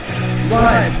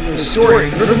live from the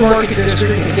historic River Market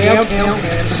District in downtown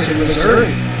Kansas City,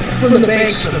 Missouri, from the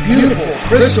banks of the beautiful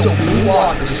crystal blue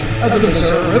waters of the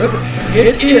Missouri River.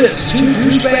 It is Two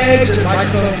Douchebags and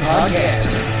Microphone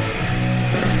Podcast.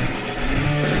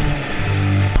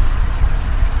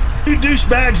 Two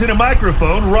douchebags and a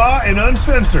microphone, raw and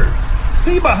uncensored.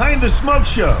 See Behind the Smoke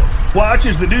Show. Watch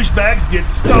as the douchebags get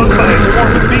stung by a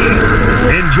swarm of bees.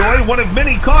 Enjoy one of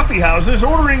many coffee houses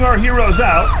ordering our heroes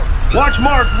out. Watch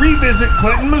Mark revisit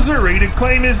Clinton, Missouri to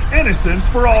claim his innocence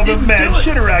for all the mad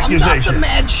shitter accusations. I'm not the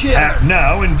mad shitter. Act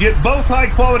now and get both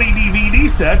high-quality DVD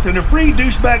sets and a free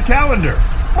douchebag calendar.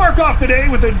 Mark off the day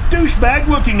with a douchebag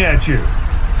looking at you.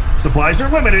 Supplies are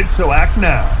limited, so act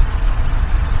now.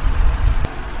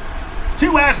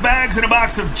 2 ass bags and a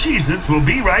box of Cheez-Its. We'll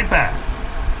be right back.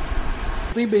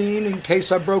 Bean, in case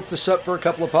I broke this up for a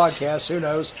couple of podcasts, who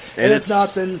knows? And if not,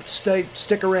 then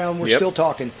stick around. We're still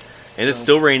talking. And it's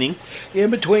still raining. In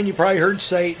between, you probably heard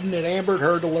Satan and Amber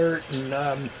Heard Alert and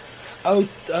our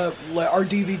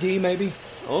DVD, maybe.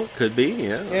 Oh, could be,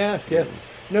 yeah. Yeah.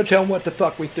 No telling what the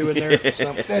fuck we threw in there.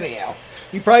 So, anyhow,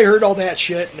 you probably heard all that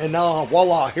shit, and now,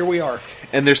 voila, here we are.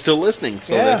 And they're still listening,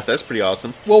 so that's pretty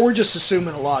awesome. Well, we're just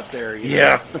assuming a lot there.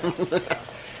 Yeah.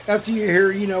 After you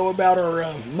hear, about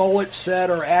our mullet set,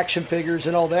 our action figures,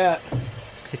 and all that,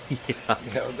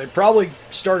 they probably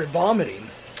started vomiting.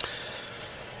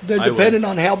 Depending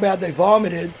on how bad they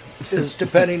vomited is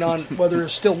depending on whether they're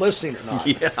still listening or not.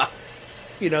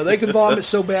 Yeah. They can vomit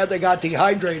so bad they got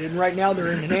dehydrated, and right now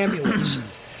they're in an ambulance.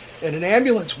 And an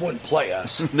ambulance wouldn't play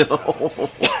us. No.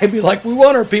 They'd be like, we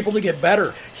want our people to get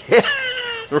better. Yeah.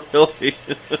 Really?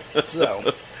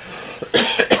 So,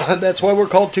 that's why we're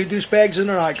called Two Douchebags and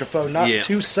a Microphone, not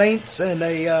two saints and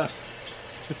a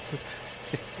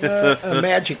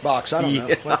magic box. I don't know.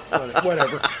 Yeah.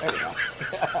 Whatever.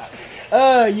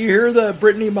 Anyhow. You hear the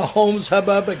Brittany Mahomes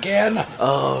hubbub again?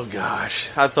 Oh, gosh.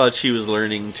 I thought she was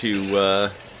learning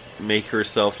to make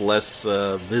herself less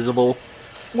visible.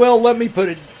 Well, let me put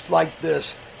it like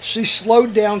this. She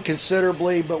slowed down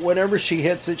considerably, but whenever she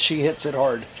hits it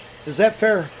hard. Is that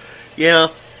fair? Yeah.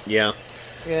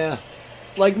 Yeah.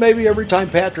 Like maybe every time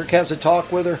Patrick has a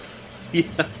talk with her. Yeah.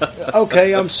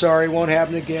 Okay, I'm sorry, won't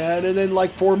happen again. And then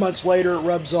like 4 months later, it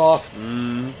rubs off.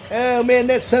 Oh, man,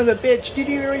 that son of a bitch. Did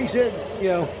you hear what he said?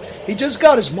 He just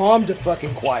got his mom to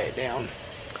fucking quiet down.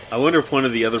 I wonder if one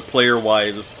of the other player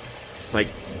wives,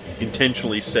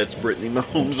 intentionally sets Brittany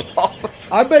Mahomes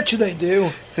off. I bet you they do.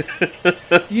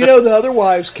 The other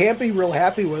wives can't be real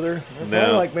happy with her.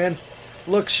 They're like, man,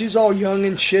 look, she's all young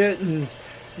and shit and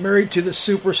married to the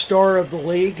superstar of the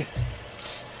league.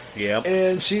 Yep.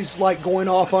 And she's going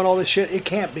off on all this shit. It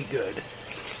can't be good.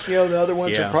 The other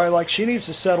ones are probably like, she needs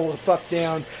to settle the fuck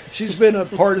down. She's been a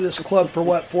part of this club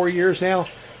for 4 years now?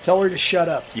 Tell her to shut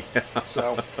up. Yeah.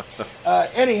 So,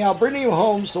 anyhow, Brittany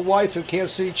Mahomes, the wife of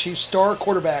Kansas City Chiefs star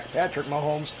quarterback Patrick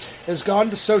Mahomes, has gone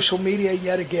to social media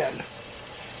yet again.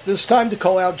 This time to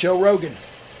call out Joe Rogan.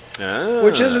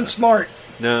 Which isn't smart.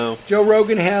 No. Joe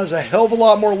Rogan has a hell of a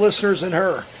lot more listeners than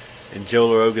her. And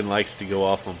Joe Rogan likes to go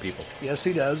off on people. Yes,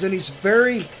 he does. And he's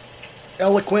very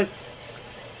eloquent,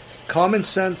 common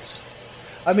sense.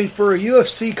 I mean, for a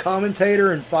UFC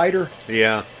commentator and fighter,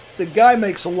 the guy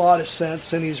makes a lot of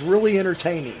sense, and he's really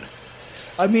entertaining.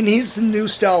 I mean, he's the new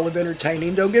style of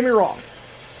entertaining, don't get me wrong.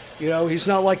 He's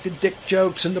not like the dick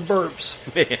jokes and the burps.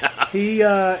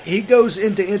 Yeah. He goes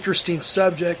into interesting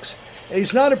subjects, and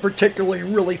he's not a particularly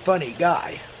really funny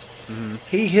guy. Mm-hmm.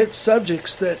 He hits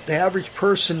subjects that the average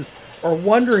person are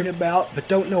wondering about but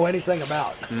don't know anything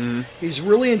about. Mm-hmm. He's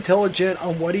really intelligent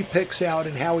on what he picks out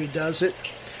and how he does it.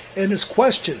 And his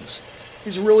questions,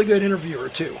 he's a really good interviewer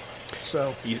too.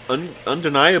 So he's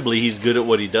undeniably he's good at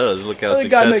what he does. Look how successful he is. The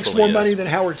guy makes more money than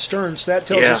Howard Stern, so that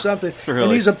tells you something. Really.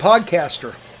 And he's a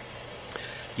podcaster.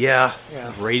 Yeah.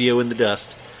 Radio in the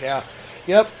dust. Yeah.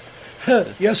 Yep.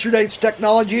 Yesterday's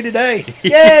technology today.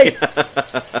 Yay!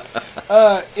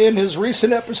 In his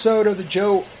recent episode of the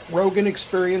Joe Rogan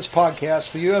Experience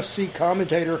podcast, the UFC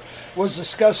commentator was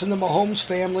discussing the Mahomes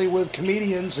family with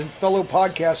comedians and fellow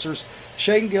podcasters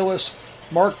Shane Gillis,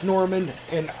 Mark Norman,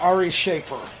 and Ari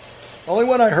Schaefer. The only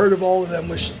one I heard of all of them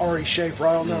was Ari Schaefer.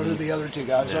 I don't know who the other two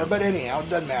guys are, but anyhow, it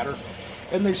doesn't matter.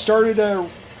 And they started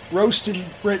roasting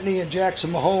Brittany and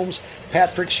Jackson Mahomes,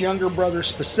 Patrick's younger brother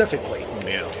specifically.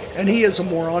 Yeah. And he is a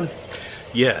moron.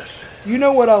 Yes. You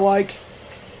know what I like?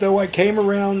 Though I came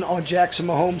around on Jackson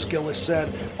Mahomes, Gillis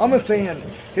said, I'm a fan.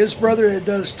 His brother that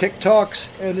does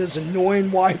TikToks and his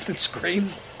annoying wife that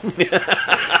screams.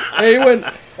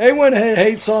 anyone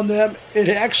hates on them,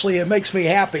 it makes me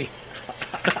happy.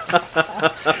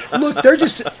 Look, they're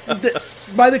just...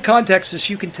 by the context, as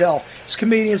you can tell, as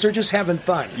comedians are just having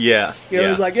fun. Yeah. You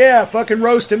know, it's like, yeah, fucking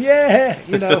roast him, yeah.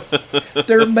 You know,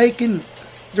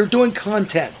 they're doing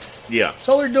content. Yeah. That's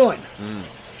all they're doing.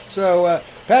 So,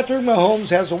 Patrick Mahomes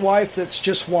has a wife that's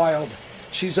just wild.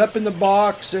 She's up in the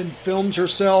box and films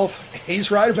herself.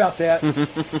 He's right about that.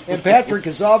 And Patrick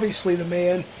is obviously the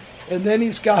man. And then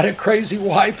he's got a crazy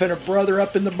wife and a brother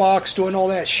up in the box doing all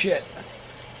that shit.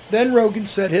 Then Rogan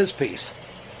said his piece.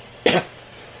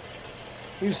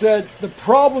 He said, the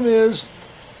problem is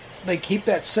they keep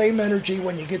that same energy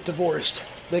when you get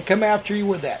divorced. They come after you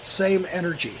with that same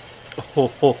energy.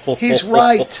 He's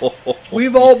right.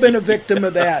 We've all been a victim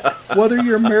of that. Whether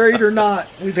you're married or not,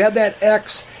 we've had that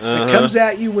ex that comes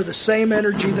at you with the same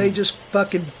energy they just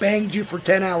fucking banged you for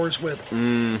 10 hours with.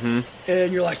 Mm-hmm.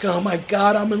 And you're like, oh my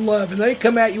God, I'm in love. And they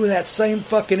come at you with that same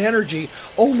fucking energy,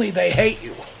 only they hate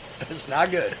you. It's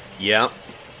not good. Yeah.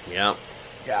 Yeah.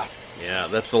 Yeah,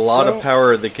 that's a lot of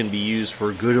power that can be used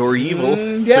for good or evil,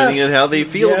 depending on how they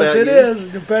feel about you. Yes, it is,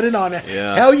 depending on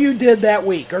how you did that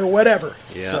week or whatever.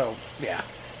 Yeah. So, yeah.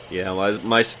 Yeah,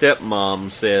 my stepmom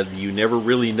said you never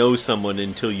really know someone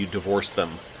until you divorce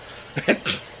them.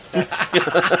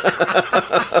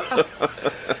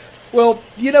 Well,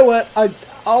 you know what?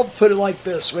 I'll put it like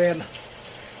this, man.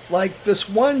 Like this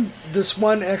one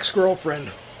ex-girlfriend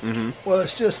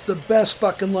was just the best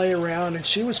fucking lay around, and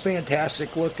she was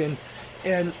fantastic looking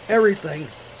and everything.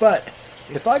 But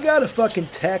if I got a fucking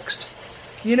text,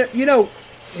 you know,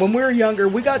 when we were younger,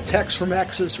 we got texts from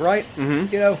exes, right?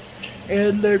 Mm-hmm. You know,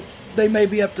 and they may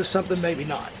be up to something, maybe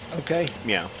not. Okay.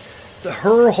 Yeah.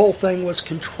 Her whole thing was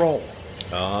control,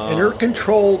 and her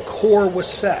control core was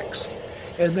sex,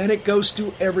 and then it goes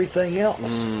to everything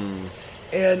else.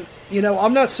 And you know,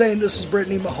 I'm not saying this is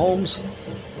Brittany Mahomes,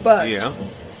 but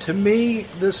to me,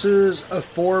 this is a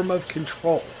form of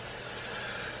control.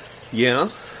 Yeah.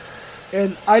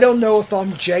 And I don't know if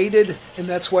I'm jaded, and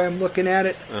that's why I'm looking at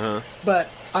it. But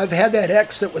I've had that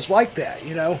ex that was like that,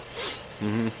 you know,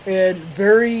 and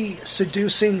very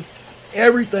seducing.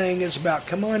 Everything is about,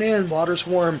 come on in, water's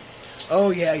warm.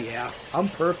 Oh yeah, I'm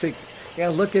perfect. Yeah,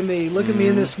 look at me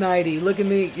in this nightie. Look at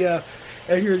me, yeah.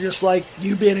 And you're just like,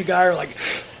 you being a guy are like,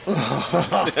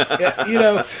 yeah, you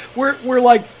know, we're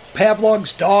like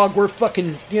Pavlov's dog. We're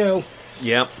fucking, you know,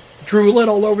 drooling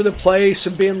all over the place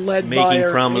and being led by her.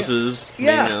 Making promises.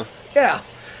 Yeah.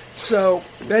 So,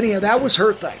 anyhow, that was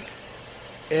her thing.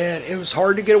 And it was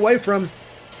hard to get away from.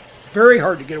 Very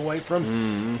hard to get away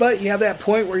from. But you have that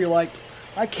point where you're like,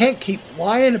 I can't keep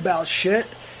lying about shit.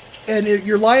 And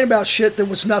you're lying about shit that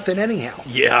was nothing anyhow.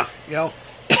 Yeah. You know,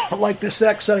 like this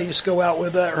ex that I used to go out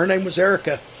with, her name was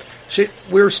Erica.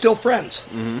 We were still friends.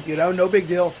 You know, no big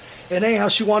deal. And anyhow,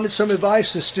 she wanted some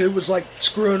advice. This dude was like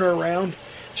screwing her around.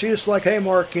 She was like, hey,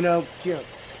 Mark, you know,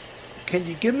 can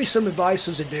you give me some advice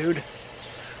as a dude?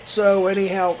 So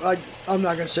anyhow, I'm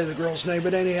not going to say the girl's name,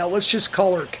 but anyhow, let's just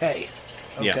call her Kay.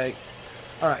 Okay?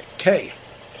 Yeah. All right, Kay.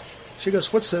 She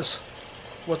goes, what's this?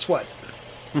 What's what?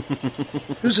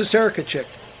 Who's this Erica chick?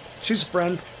 She's a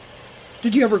friend.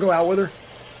 Did you ever go out with her?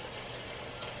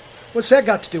 What's that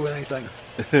got to do with anything?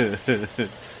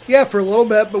 Yeah, for a little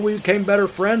bit, but we became better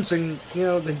friends and, you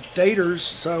know, than daters,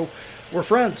 so we're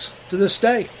friends to this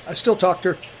day. I still talk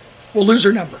to her. We'll lose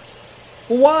her number.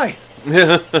 Well, why?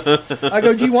 I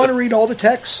go, do you want to read all the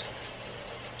texts?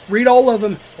 Read all of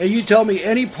them, and you tell me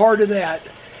any part of that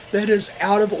is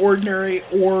out of ordinary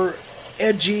or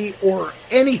edgy or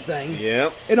anything,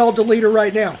 and I'll delete her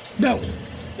right now. No.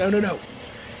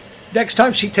 Next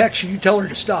time she texts you, you tell her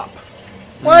to stop.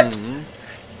 What?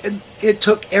 And it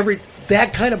took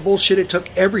that kind of bullshit, it took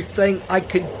everything I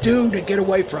could do to get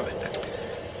away from it.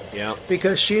 Yeah.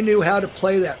 Because she knew how to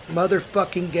play that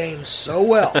motherfucking game so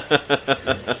well.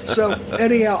 So,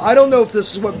 anyhow, I don't know if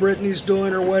this is what Brittany's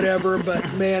doing or whatever,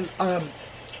 but, man,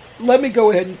 let me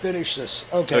go ahead and finish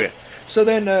this. Okay. So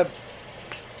then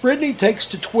Brittany takes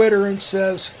to Twitter and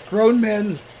says, grown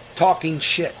men talking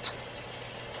shit.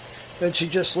 Then she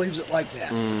just leaves it like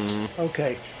that.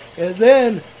 Okay. And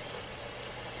then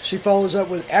she follows up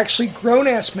with, actually,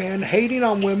 grown-ass man hating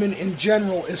on women in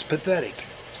general is pathetic.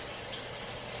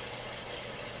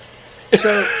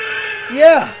 So,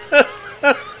 yeah.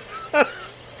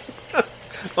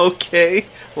 Okay.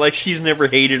 Like she's never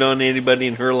hated on anybody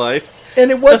in her life. And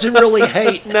it wasn't really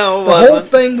hate. No, the whole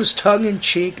thing was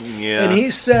tongue-in-cheek. Yeah. And he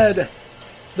said,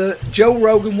 Joe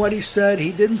Rogan, what he said,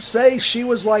 he didn't say she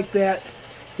was like that.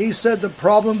 He said the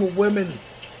problem with women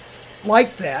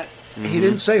like that, he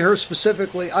didn't say her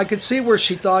specifically. I could see where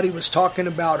she thought he was talking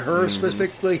about her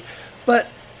specifically. But,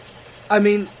 I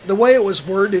mean, the way it was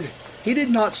worded, he did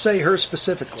not say her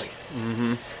specifically.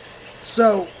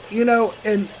 So, you know,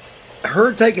 and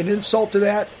her taking insult to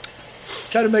that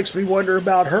kind of makes me wonder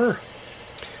about her.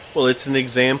 Well, it's an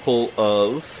example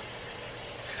of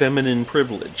feminine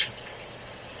privilege.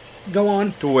 Go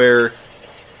on. To where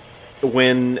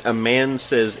when a man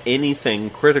says anything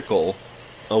critical,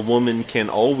 a woman can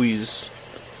always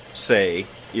say,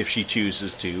 if she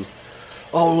chooses to,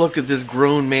 "Oh, look at this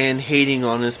grown man hating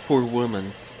on this poor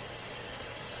woman."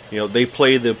 You know, they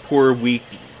play the poor, weak,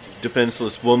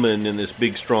 defenseless woman and this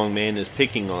big, strong man is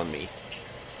picking on me.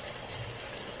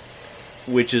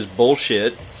 Which is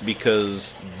bullshit,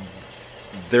 because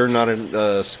they're not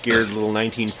a scared little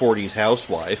 1940s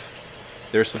housewife.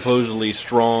 They're supposedly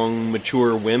strong,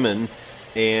 mature women,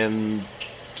 and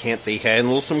can't they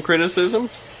handle some criticism?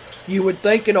 You would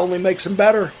think it only makes them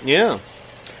better. Yeah.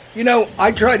 You know,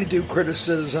 I try to do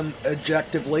criticism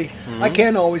objectively. I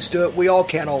can't always do it. We all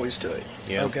can't always do it.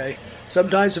 Yeah. Okay?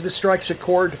 Sometimes if it strikes a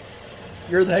chord,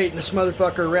 you're the hatingest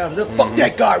motherfucker around. Fuck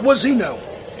that guy. What does he know?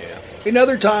 Yeah. In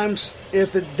other times,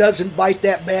 if it doesn't bite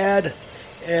that bad,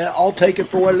 I'll take it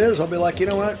for what it is. I'll be like, you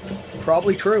know what?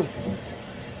 Probably true.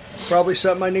 Probably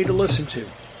something I need to listen to.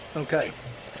 Okay.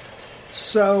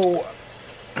 So,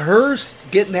 hers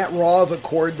getting that raw of a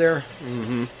chord there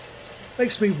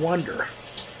makes me wonder.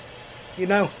 You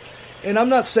know? And I'm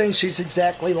not saying she's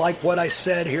exactly like what I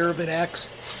said here of an ex.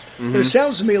 But it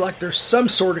sounds to me like there's some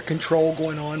sort of control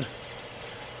going on.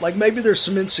 Like maybe there's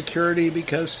some insecurity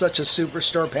because such a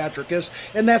superstar Patrick is.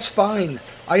 And that's fine.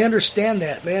 I understand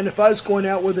that, man. If I was going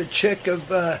out with a chick of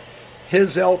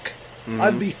his ilk,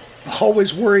 I'd be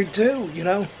always worried too, you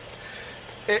know?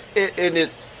 And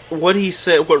what he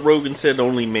said, what Rogan said,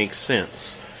 only makes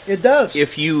sense. It does.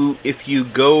 If you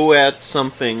go at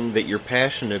something that you're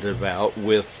passionate about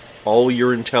with all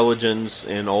your intelligence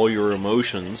and all your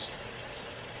emotions,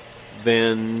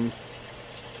 then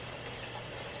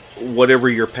whatever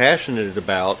you're passionate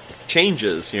about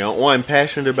changes. You know, oh, I'm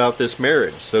passionate about this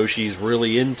marriage, so she's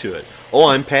really into it. Oh,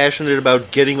 I'm passionate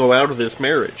about getting out of this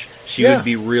marriage. She would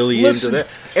be really into that.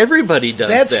 Everybody does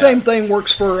that. That same thing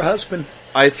works for her husband.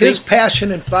 I think his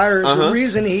passion and fire is the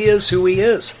reason he is who he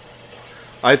is.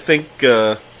 I think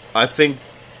a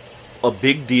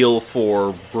big deal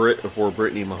for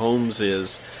Brittany Mahomes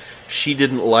is she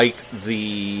didn't like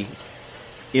the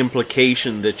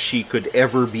implication that she could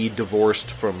ever be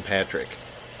divorced from Patrick.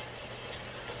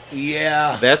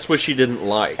 Yeah. That's what she didn't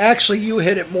like. Actually, you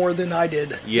hit it more than I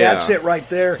did. Yeah. That's it right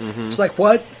there. It's like,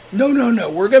 what? No.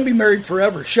 We're going to be married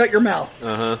forever. Shut your mouth.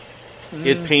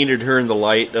 It painted her in the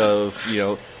light of, you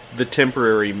know, the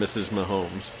temporary Mrs.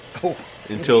 Mahomes.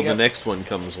 Until the next one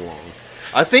comes along.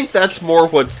 I think that's more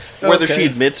whether she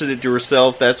admits it to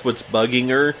herself, that's what's bugging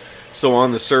her. So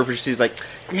on the surface, she's like,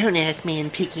 grown-ass man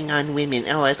picking on women.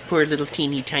 Oh, us poor little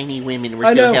teeny tiny women.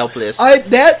 We're so helpless. I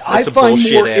find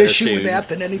more issue with that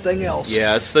than anything else.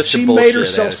 Yeah, it's such a bullshit She made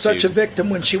herself attitude. such a victim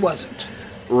when she wasn't.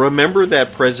 Remember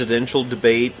that presidential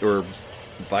debate, or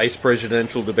vice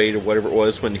presidential debate, or whatever it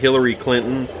was, when Hillary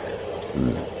Clinton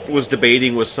was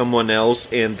debating with someone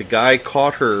else, and the guy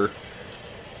caught her.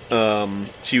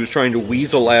 She was trying to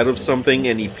weasel out of something,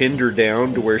 and he pinned her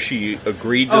down to where she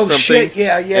agreed to something. Shit.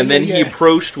 Yeah. And then he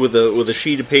approached with a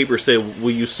sheet of paper, said,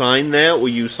 "Will you sign that? Will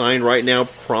you sign right now,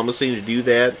 promising to do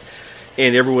that?"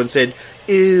 And everyone said,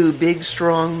 "Ooh, big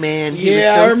strong man. He was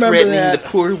so threatening the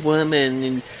poor woman."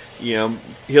 And you know,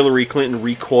 Hillary Clinton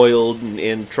recoiled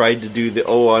and tried to do the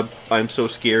I'm so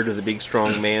scared of the big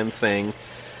strong man thing.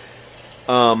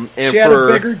 And she had a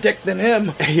bigger dick than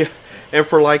him. Yeah. And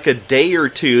for like a day or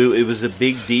two, it was a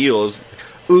big deal. It was,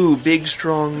 ooh, big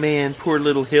strong man, poor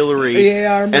little Hillary.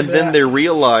 Yeah, I remember And then they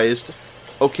realized,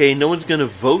 okay, no one's going to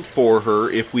vote for her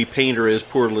if we paint her as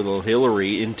poor little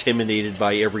Hillary, intimidated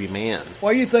by every man.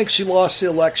 Why do you think she lost the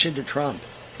election to Trump?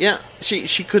 Yeah,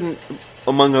 she couldn't,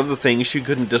 among other things, she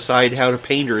couldn't decide how to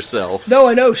paint herself. No,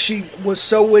 I know. She was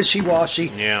so wishy-washy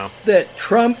that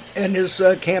Trump and his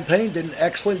campaign did an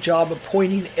excellent job of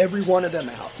pointing every one of them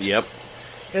out. Yep.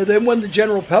 And then when the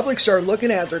general public started looking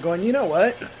at it, they're going, you know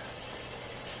what?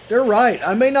 They're right.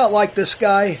 I may not like this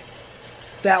guy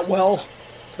that well,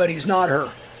 but he's not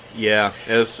her. Yeah,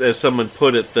 as someone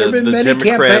put it, there have been many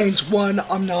Democrats,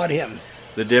 campaigns, I'm not him.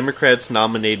 The Democrats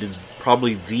nominated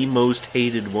probably the most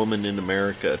hated woman in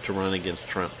America to run against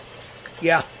Trump.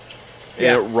 Yeah.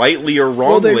 Rightly or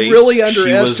wrongly, they really she was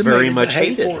underestimated very much the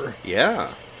hate hated. for her.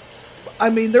 Yeah. I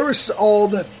mean, there was all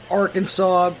the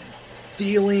Arkansas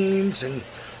dealings and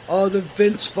all the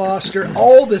Vince Foster,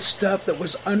 all this stuff that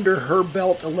was under her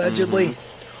belt allegedly.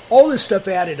 All this stuff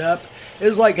added up. It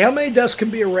was like, how many deaths can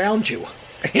be around you?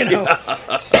 You know,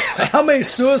 how many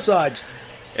suicides?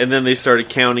 And then they started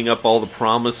counting up all the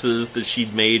promises that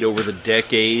she'd made over the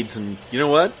decades, and you know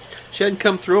what? She hadn't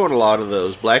come through on a lot of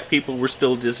those. Black people were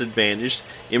still disadvantaged.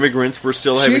 Immigrants were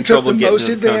still having trouble getting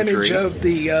into the country. She took the most advantage of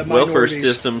the welfare minorities.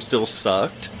 system still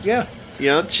sucked. Yeah.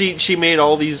 She made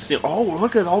all these,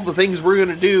 look at all the things we're going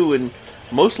to do, and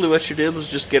mostly what she did was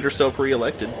just get herself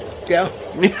reelected. Yeah.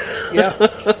 Yeah.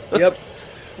 Yep.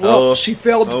 Well, she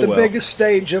failed at the biggest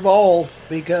stage of all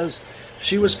because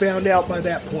she was found out by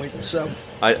that point. So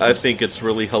I think it's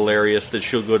really hilarious that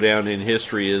she'll go down in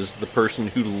history as the person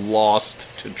who lost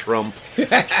to Trump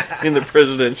in the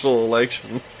presidential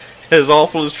election. As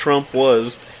awful as Trump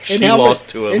was, she lost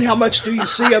to him. And how much do you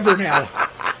see of her now?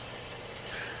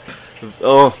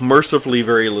 Oh, mercifully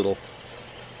very little.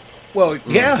 Well,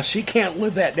 yeah, she can't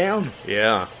live that down.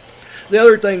 Yeah. The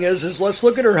other thing is let's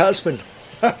look at her husband.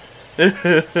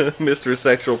 Mr.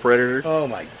 Sexual Predator. Oh,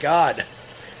 my God.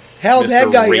 How Mr.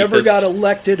 that guy Rapist. ever got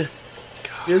elected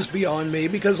is beyond me,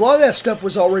 because a lot of that stuff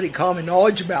was already common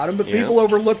knowledge about him, but people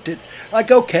overlooked it. Like,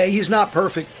 okay, he's not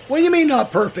perfect. What do you mean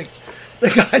not perfect? The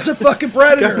guy's a fucking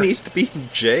predator. The guy needs to be in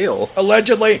jail.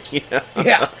 Allegedly.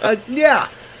 Yeah. Yeah.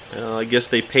 Well, I guess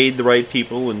they paid the right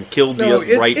people and killed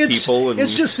the right people. And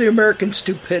it's just the American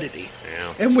stupidity.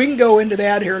 Yeah. And we can go into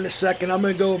that here in a second. I'm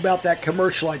going to go about that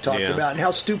commercial I talked about and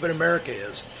how stupid America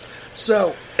is.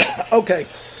 So, okay.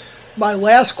 My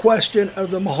last question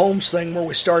of the Mahomes thing where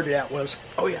we started at was,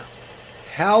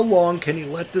 how long can he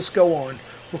let this go on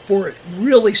before it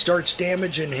really starts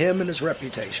damaging him and his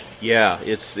reputation? Yeah,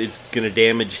 it's going to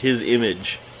damage his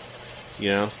image.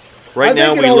 Right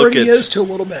now we look at. Is to a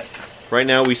little bit. Right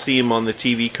now we see him on the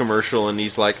TV commercial, and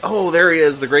he's like, "Oh, there he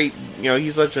is, the great.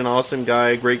 He's such an awesome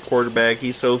guy, great quarterback.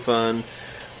 He's so fun."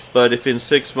 But if in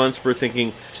 6 months we're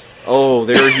thinking, "Oh,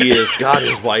 there he is. God,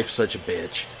 his wife's such a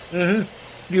bitch."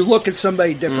 Mm-hmm. You look at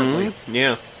somebody differently. Mm-hmm.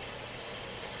 Yeah.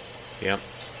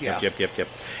 Yep.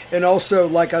 And also,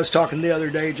 like I was talking the other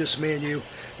day, just me and you,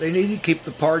 they need to keep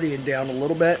the partying down a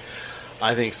little bit.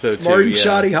 I think so too. Marty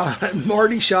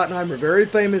Schottenheimer very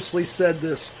famously said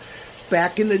this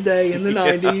back in the day in the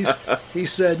 90s. He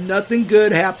said, "Nothing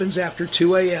good happens after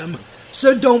 2 a.m.,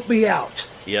 so don't be out."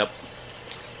 Yep.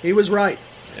 He was right.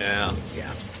 Yeah.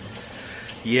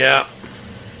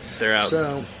 They're out.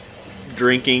 So,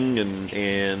 drinking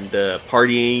and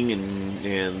partying,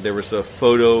 and there was a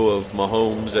photo of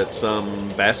Mahomes at some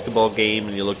basketball game,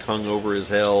 and he looked hungover as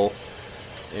hell.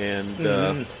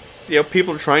 And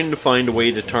people are trying to find a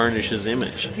way to tarnish his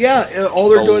image. Yeah, all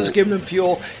they're doing is giving him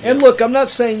fuel. And look, I'm not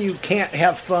saying you can't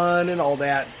have fun and all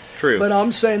that. True. But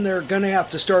I'm saying they're going to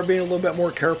have to start being a little bit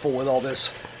more careful with all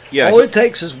this. Yeah. All it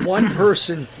takes is one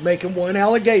person making one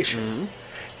allegation.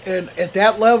 And at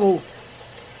that level,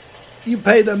 you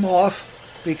pay them off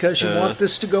because you want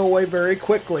this to go away very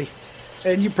quickly.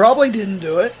 And you probably didn't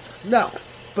do it. No.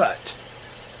 But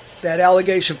that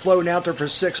allegation floating out there for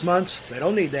 6 months, they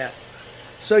don't need that.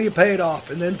 So you pay it off.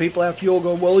 And then people have fuel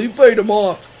going, well, you paid him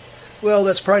off. Well,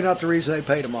 that's probably not the reason they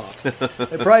paid him off.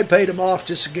 They probably paid him off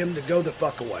just to get him to go the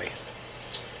fuck away.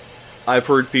 I've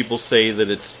heard people say that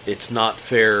it's not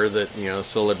fair that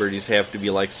celebrities have to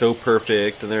be like so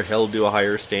perfect and they're held to a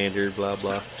higher standard, blah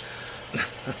blah.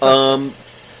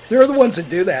 They're the ones that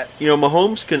do that.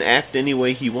 Mahomes can act any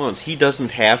way he wants. He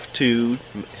doesn't have to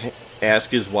ask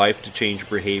his wife to change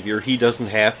behavior. He doesn't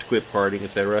have to quit partying,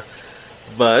 etc.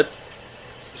 But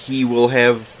he will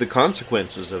have the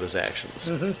consequences of his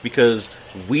actions because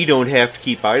we don't have to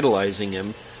keep idolizing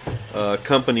him.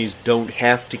 Companies don't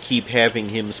have to keep having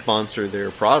him sponsor their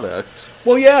products.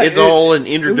 Well, yeah, it's all an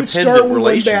interdependent relationship. It would start with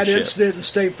one bad incident, and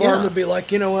State Farm would be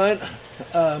like, you know what?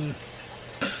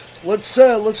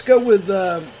 Let's go with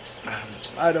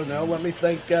I don't know. Let me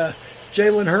think.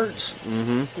 Jalen Hurts.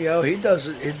 Mm-hmm. He does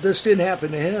it. This didn't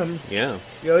happen to him. Yeah.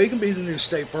 He can be the new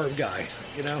State Farm guy.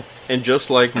 And just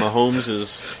like Mahomes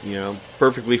is,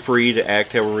 perfectly free to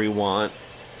act however he want,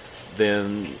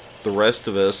 then the rest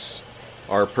of us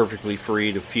are perfectly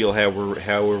free to feel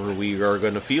however we are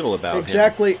going to feel about him.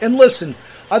 Exactly. And listen,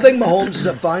 I think Mahomes is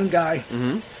a fine guy.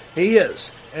 Mm-hmm. He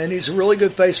is. And he's a really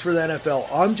good face for the NFL.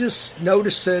 I'm just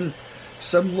noticing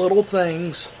some little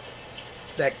things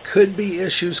that could be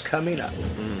issues coming up.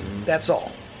 Mm-hmm. That's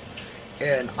all.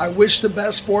 And I wish the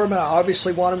best for him. I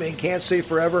obviously want him in Kansas City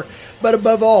forever. But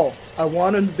above all, I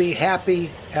want him to be happy,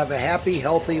 have a happy,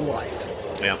 healthy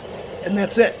life. Yeah. And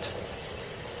that's it.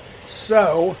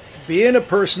 So, being a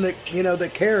person that,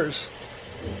 that cares,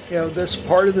 this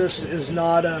part of this is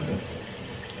not,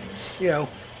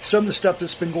 some of the stuff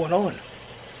that's been going on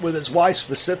with his wife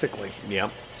specifically. Yeah.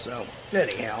 So,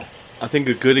 anyhow. I think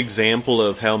a good example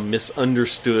of how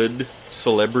misunderstood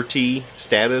celebrity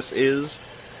status is,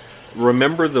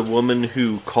 remember the woman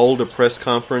who called a press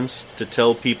conference to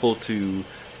tell people to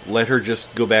let her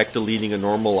just go back to leading a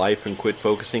normal life and quit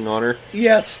focusing on her?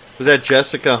 Yes. Was that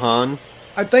Jessica Hahn?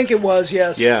 I think it was,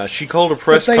 yes. Yeah, she called a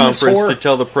press conference to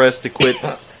tell the press to quit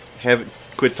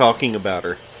talking about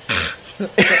her.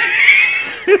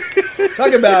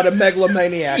 Talk about a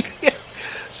megalomaniac. Yeah.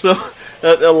 So,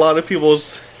 a lot of people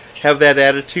have that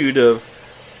attitude of,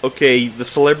 okay, the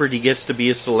celebrity gets to be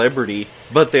a celebrity,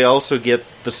 but they also get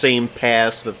the same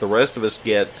pass that the rest of us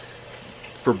get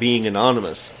for being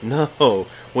anonymous. No,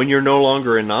 when you're no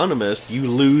longer anonymous, you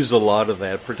lose a lot of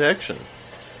that protection.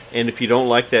 And if you don't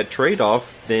like that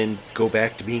trade-off, then go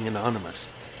back to being anonymous.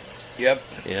 Yep.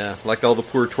 Yeah, like all the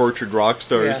poor tortured rock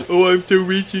stars. Yeah. Oh, I'm so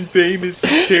rich and famous,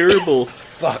 it's terrible.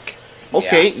 Fuck.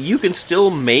 Okay, you can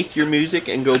still make your music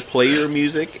and go play your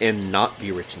music and not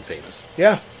be rich and famous.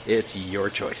 Yeah. It's your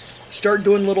choice. Start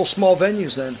doing little small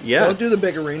venues then. Yeah. Don't do the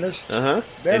big arenas. Uh-huh.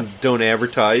 Yeah. And don't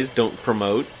advertise, don't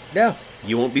promote. Yeah.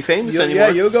 You won't be famous anymore.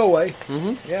 Yeah, you'll go away.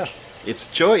 Mm-hmm. Yeah.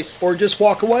 It's choice. Or just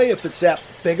walk away if it's that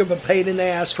big of a pain in the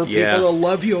ass for people to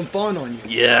love you and fawn on you.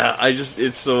 Yeah,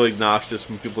 it's so obnoxious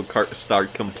when people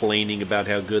start complaining about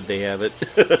how good they have it.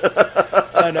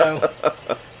 I know.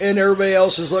 And everybody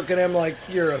else is looking at him like,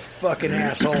 you're a fucking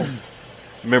asshole.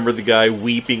 Remember the guy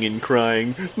weeping and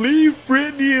crying, "Leave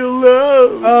Brittany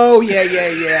alone." Oh,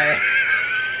 yeah.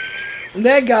 And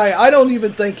that guy, I don't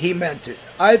even think he meant it.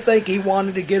 I think he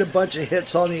wanted to get a bunch of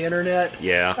hits on the internet.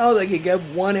 Yeah. I don't think he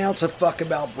gave 1 ounce of fuck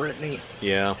about Brittany.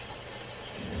 Yeah.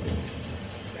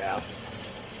 Yeah.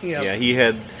 Yeah, he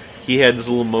had his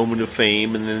little moment of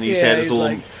fame, and then he's had his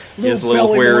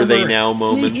little where are they now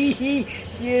moments.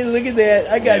 Yeah, look at that.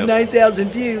 I got 9,000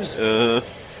 views.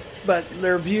 But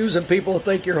they're views of people who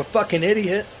think you're a fucking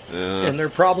idiot. And they're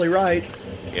probably right.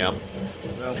 Yeah.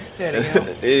 Well, anyhow.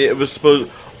 It was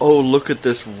supposed... Oh, look at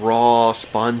this raw,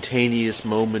 spontaneous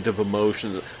moment of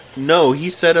emotion. No,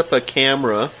 he set up a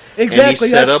camera.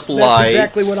 Exactly. And he set up lights. That's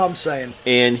exactly what I'm saying.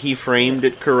 And he framed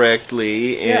it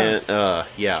correctly. And,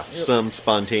 some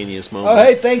spontaneous moment. Oh,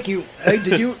 hey, thank you. Hey,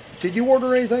 did you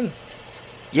order anything?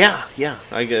 Yeah.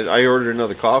 I ordered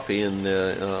another coffee and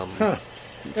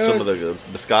some of the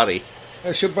biscotti.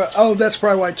 That's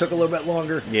probably why it took a little bit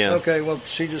longer. Yeah. Okay, well,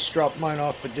 she just dropped mine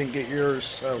off but didn't get yours.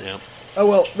 So. Yeah.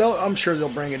 Oh, well, I'm sure they'll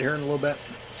bring it here in a little bit.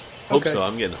 Hope so.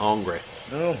 I'm getting hungry.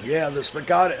 Oh, yeah. The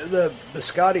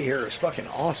biscotti here is fucking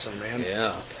awesome, man.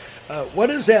 Yeah. What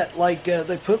is that? Like,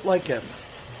 they put like a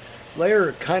layer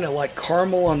of kind of like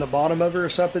caramel on the bottom of it or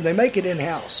something. They make it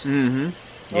in-house. Mm-hmm.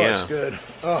 Oh, it's good.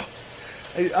 Oh,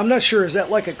 I'm not sure. Is that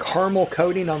like a caramel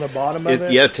coating on the bottom of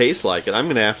it? Yeah, it tastes like it. I'm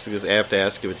going to have to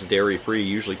ask if it's dairy-free.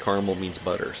 Usually caramel means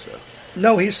butter, so.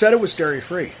 No, he said it was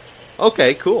dairy-free.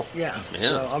 Okay, cool. Yeah,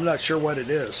 so I'm not sure what it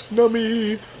is.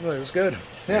 Nummy. Well, it's good.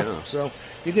 Yeah, so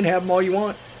you can have them all you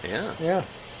want. Yeah. Yeah.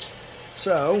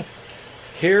 So,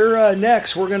 here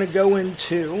next we're going to go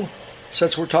into,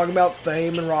 since we're talking about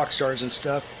fame and rock stars and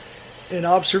stuff, an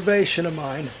observation of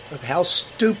mine of how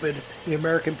stupid the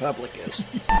American public is.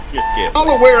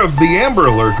 All aware of the Amber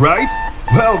Alert, right?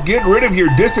 Well, get rid of your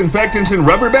disinfectants and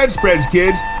rubber bedspreads,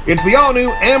 kids. It's the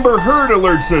all-new Amber Heard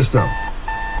Alert system.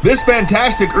 This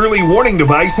fantastic early warning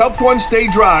device helps one stay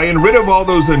dry and rid of all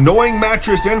those annoying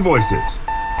mattress invoices.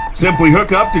 Simply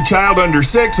hook up to child under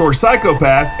 6 or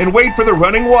psychopath and wait for the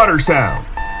running water sound.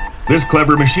 This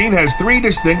clever machine has 3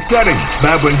 distinct settings: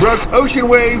 Babbling Brook, Ocean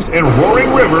Waves, and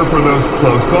Roaring River for those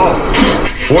close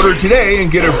calls. Order today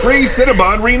and get a free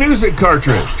Cinnabon Renews It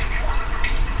cartridge.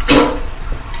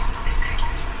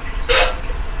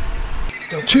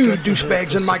 To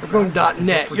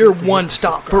douchebagsandmicrophone.net, your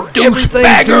one-stop for everything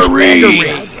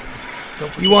douchebaggery.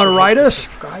 You want to write us?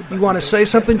 You want to say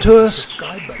something to us?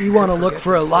 You want to look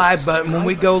for a live button. When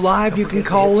we go live, you can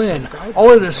call in.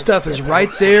 All of this stuff is right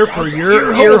there for your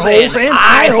ear holes and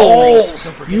eye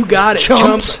holes. You got it,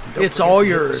 chumps. It's all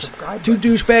yours. To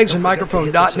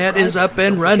douchebagsandmicrophone.net is up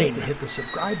and running. Hit the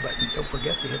subscribe button. Don't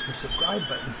forget to hit the subscribe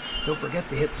button. Don't forget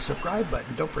to hit the subscribe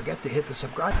button. Don't forget to hit the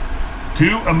subscribe.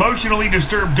 2 emotionally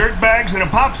disturbed dirtbags and a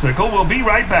popsicle will be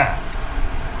right back.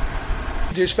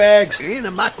 Douchebags. In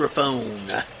a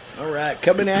microphone. All right,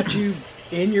 coming at you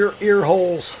in your ear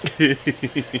holes.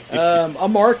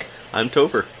 I'm Mark. I'm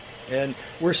Topher. And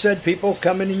we're said people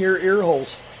coming in your ear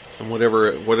holes. And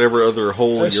whatever other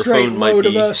hole your phone might be. A straight load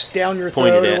of us down your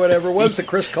throat or whatever. What's the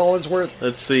Chris Collinsworth?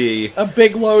 Let's see. A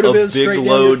big load of his straight down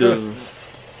your throat.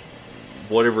 Of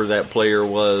whatever that player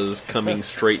was coming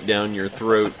straight down your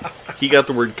throat. He got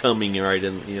the word coming right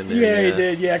in there. Yeah, he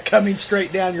did. Yeah, coming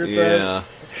straight down your throat. Yeah.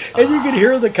 And you could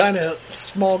hear the kind of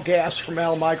small gasp from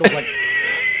Al Michaels, like...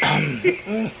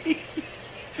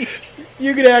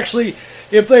 You could actually...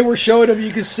 if they were showing them,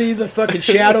 you could see the fucking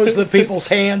shadows of the people's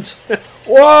hands.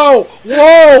 Whoa!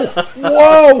 Whoa!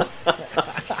 Whoa!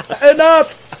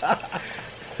 Enough!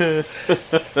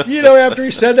 After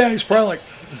he said that, he's probably like,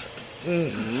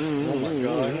 oh my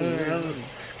God.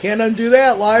 Can't undo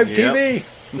that, live TV.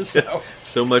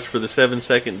 So much for the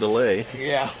 7-second delay.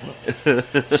 Yeah.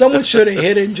 Someone should have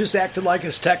hit it and just acted like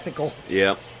it's technical.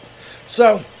 Yeah.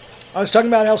 So, I was talking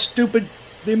about how stupid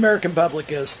the American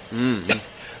public is. Mm-hmm.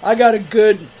 I got a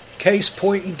good case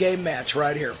point and game match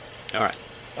right here. All right.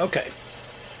 Okay.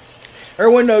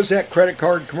 Everyone knows that credit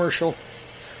card commercial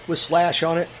with Slash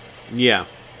on it? Yeah.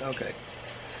 Okay.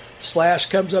 Slash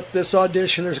comes up this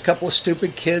audition. There's a couple of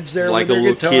stupid kids there like with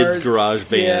their guitars. Like a little kid's garage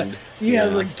band. Yeah,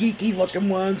 the geeky looking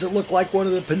ones that look like one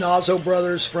of the Pinazzo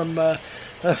brothers from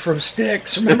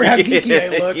Styx. Remember how geeky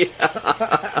they look?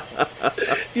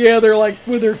 Yeah, they're like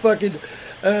with their fucking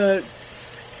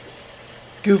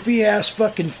goofy ass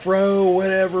fucking fro,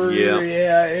 whatever.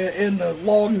 Yeah, and the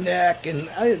long neck, and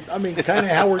I mean, kind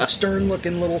of Howard Stern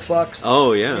looking little fucks.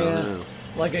 Oh yeah.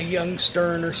 Like a young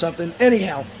Stern or something.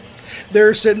 Anyhow,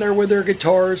 they're sitting there with their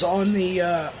guitars on the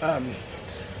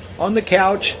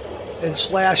couch, and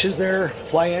Slash is there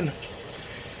playing,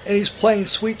 and he's playing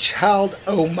 "Sweet Child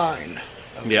O' Mine."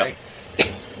 Okay? Yep.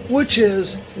 Which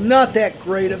is not that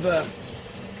great of a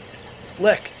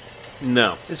lick.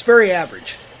 No. It's very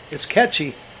average. It's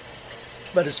catchy,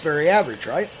 but it's very average,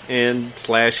 right? And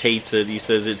Slash hates it. He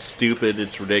says it's stupid,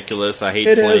 it's ridiculous, I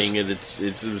hate playing it.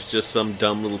 It was just some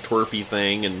dumb little twerpy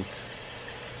thing, and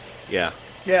yeah.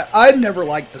 Yeah, I never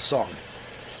liked the song.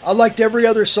 I liked every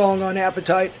other song on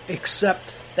Appetite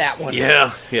except that one.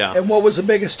 Yeah. And what was the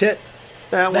biggest hit?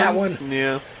 That one.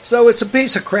 Yeah. So it's a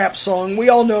piece of crap song. We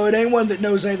all know it. Anyone that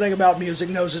knows anything about music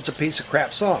knows it's a piece of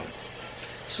crap song.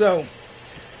 So,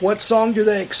 what song do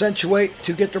they accentuate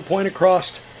to get their point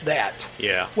across? That.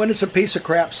 Yeah. When it's a piece of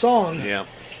crap song. Yeah.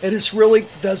 And it's really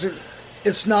doesn't.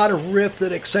 It's not a riff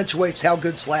that accentuates how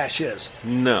good Slash is.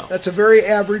 No. That's a very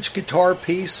average guitar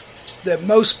piece that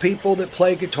most people that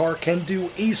play guitar can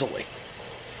do easily.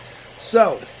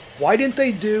 So, why didn't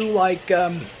they do like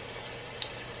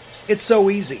It's So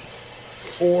Easy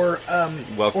or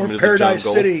Paradise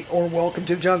City or Welcome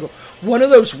to the Jungle? One of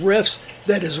those riffs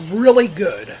that is really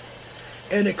good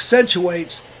and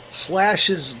accentuates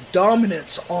Slash's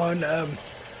dominance on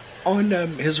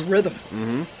his rhythm.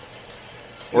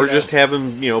 Mm-hmm. Or just have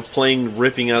him, playing,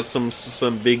 ripping out some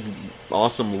big,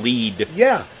 awesome lead.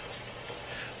 Yeah.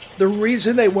 The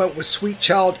reason they went with Sweet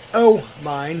Child O'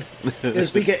 Mine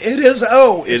is because it is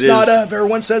O. It's not if.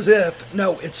 Everyone says if.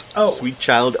 No, it's O. Sweet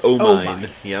Child O' Mine.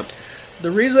 Yep.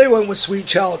 The reason they went with Sweet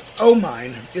Child O'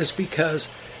 Mine is because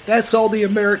that's all the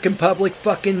American public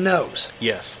fucking knows.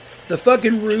 Yes. The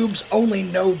fucking rubes only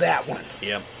know that one.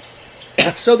 Yep.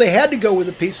 So they had to go with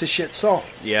a piece of shit song.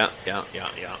 Yeah.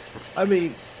 I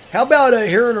mean, how about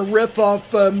hearing a riff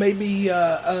off maybe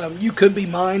You Could Be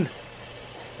Mine?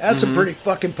 That's a pretty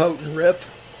fucking potent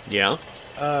riff. Yeah.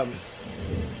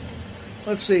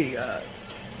 Let's see.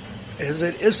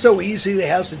 It's So Easy that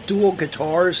has the dual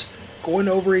guitars going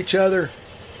over each other.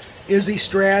 Izzy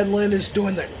Stradlin is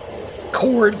doing the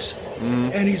chords,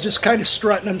 and he's just kind of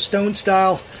strutting them Stone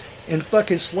style. And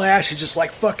fucking Slash is just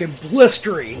like fucking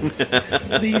blistering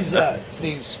these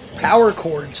power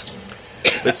chords.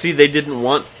 But see, they didn't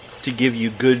want to give you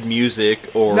good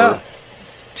music or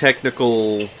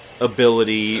technical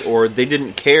ability, or they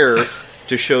didn't care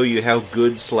to show you how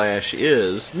good Slash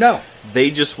is. No.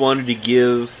 They just wanted to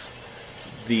give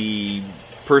the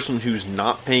person who's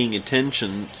not paying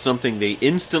attention something they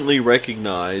instantly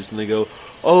recognize, and they go,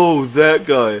 oh, that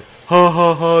guy. Ha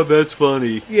ha ha, that's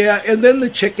funny. Yeah, and then the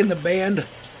chick in the band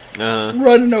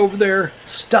running over there,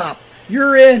 stop,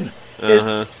 you're in.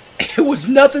 It was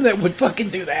nothing that would fucking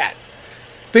do that.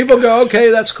 People go, okay,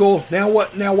 that's cool. Now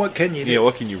what can you do? Yeah,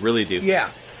 what can you really do? Yeah.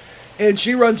 And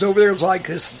she runs over there like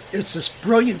it's this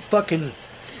brilliant fucking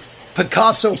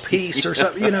Picasso piece or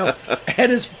something, and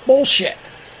it's bullshit.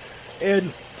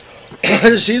 And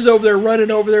she's over there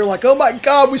running over there like, oh my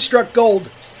God, we struck gold.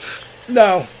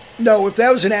 No, if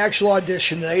that was an actual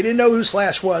audition, they didn't know who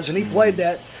Slash was, and he played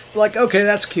that, like, okay,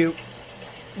 that's cute.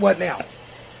 What now?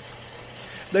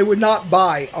 They would not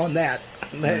buy on that.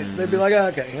 They'd be like,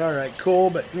 okay, all right,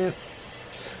 cool, but yeah.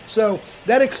 So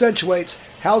that accentuates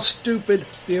how stupid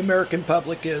the American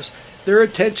public is. Their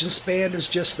attention span is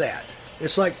just that.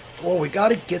 It's like, well, we got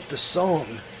to get the song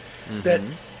that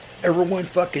everyone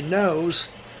fucking knows.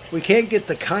 We can't get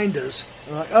the kindas.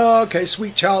 They're like, oh, okay,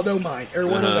 Sweet Child O' Mine.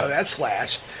 Everyone will know that's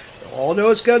Slash. They'll all know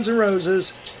it's Guns N'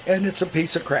 Roses, and it's a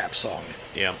piece of crap song.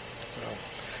 Yeah. So.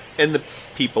 And the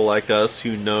people like us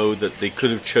who know that they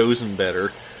could have chosen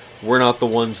better we're not the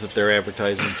ones that they're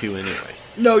advertising to anyway.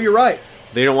 No, you're right.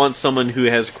 They don't want someone who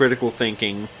has critical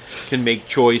thinking, can make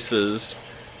choices,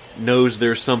 knows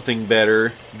there's something better.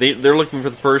 They're looking for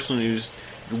the person who's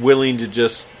willing to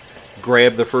just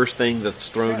grab the first thing that's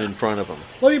thrown in front of them.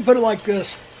 Let me put it like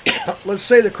this. Let's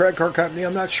say the credit card company,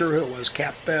 I'm not sure who it was,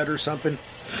 CapFed or something.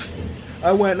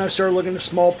 I went and I started looking at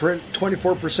small print,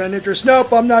 24% interest.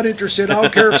 Nope, I'm not interested. I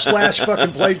don't care if Slash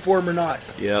fucking played for him or not.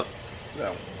 Yep.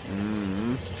 So,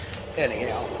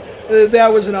 anyhow,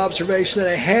 that was an observation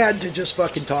that I had to just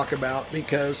fucking talk about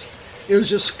because it was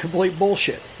just complete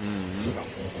bullshit.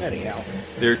 So, anyhow.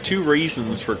 There are two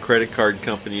reasons for credit card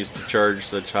companies to charge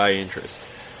such high interest.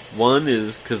 One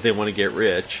is because they want to get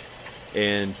rich,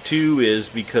 and two is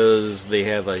because they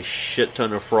have a shit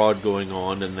ton of fraud going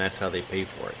on, and that's how they pay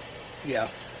for it. Yeah.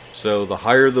 So the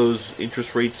higher those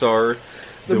interest rates are,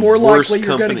 the more likely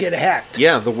you're going to get hacked.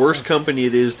 Yeah, the worse company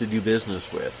it is to do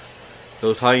business with.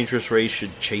 Those high interest rates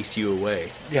should chase you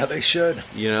away. Yeah, they should.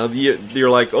 You know, you're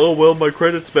like, oh, well, my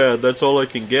credit's bad. That's all I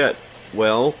can get.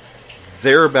 Well,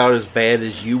 they're about as bad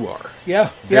as you are.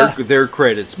 Yeah, Their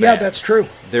credit's bad. Yeah, that's true.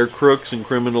 They're crooks and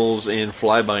criminals and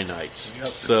fly-by-nights. Yep.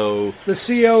 So the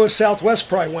CEO of Southwest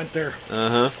probably went there.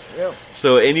 Yep.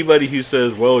 So anybody who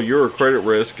says, well, you're a credit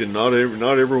risk and not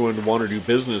everyone would want to do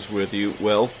business with you,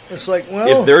 well, it's like,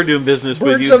 well, if they're doing business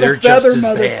with you, they're just as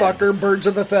bad. Birds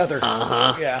of a feather, motherfucker. Birds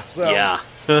of a feather. Yeah. So. Yeah.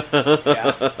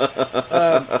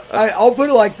 I'll put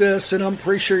it like this, and I'm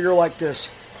pretty sure you're like this.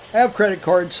 I have credit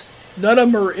cards. None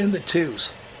of them are in the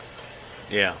twos.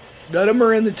 Yeah. None of them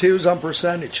are in the twos on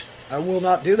percentage. I will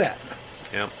not do that.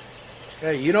 Yeah.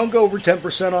 Hey, you don't go over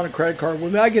 10% on a credit card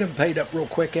with me. I get them paid up real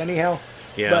quick anyhow.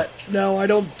 Yeah. But no, I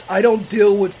don't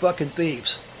deal with fucking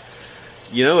thieves.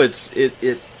 You know, it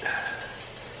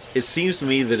seems to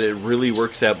me that it really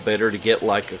works out better to get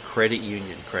like a credit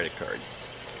union credit card.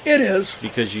 It is.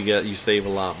 Because you save a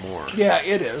lot more. Yeah,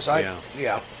 it is.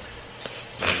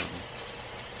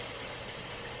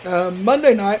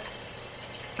 Monday night,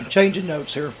 changing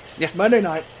notes here. Yeah. Monday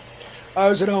night, I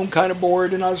was at home kind of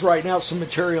bored, and I was writing out some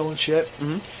material and shit.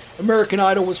 Mm-hmm. American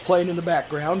Idol was playing in the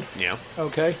background. Yeah.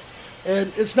 Okay.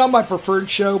 And it's not my preferred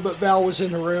show, but Val was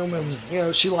in the room,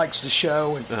 and, she likes the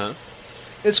show, and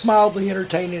it's mildly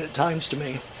entertaining at times to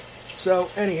me. So,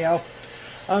 anyhow,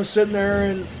 I'm sitting there,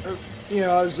 and,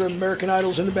 I was American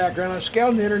Idol's in the background. I was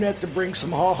scouting the internet to bring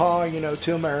some ha-ha,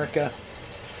 to America.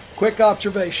 Quick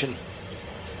observation.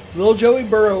 Little Joey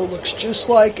Burrow looks just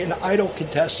like an Idol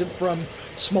contestant from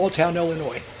small town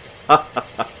Illinois.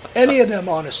 Any of them,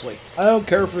 honestly. I don't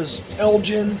care if it's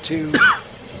Elgin to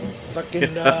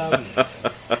fucking...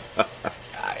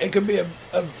 it could be a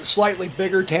slightly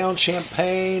bigger town,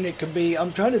 Champaign. It could be...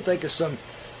 I'm trying to think of some...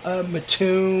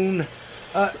 Mattoon.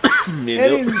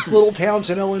 Any of these little towns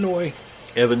in Illinois.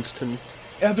 Evanston,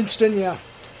 yeah.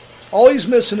 All he's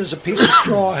missing is a piece of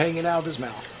straw hanging out of his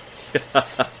mouth.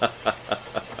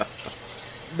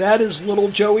 That is little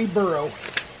Joey Burrow.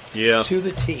 Yeah. To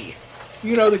the T.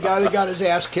 The guy that got his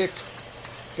ass kicked,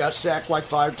 got sacked like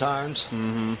 5 times,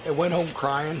 and went home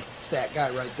crying. That guy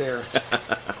right there.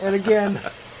 And again,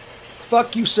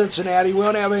 fuck you, Cincinnati. We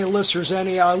don't have any listeners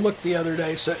anyhow. I looked the other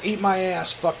day, so eat my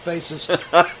ass, fuck faces.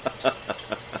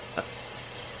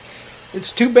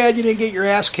 It's too bad you didn't get your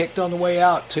ass kicked on the way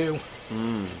out, too.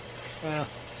 Yeah.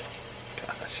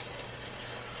 Gosh.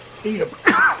 You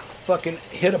fucking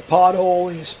hit a pothole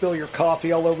and you spill your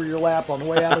coffee all over your lap on the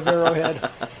way out of Arrowhead.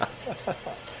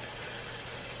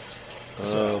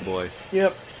 Oh, boy.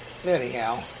 Yep.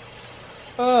 Anyhow.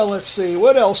 Let's see.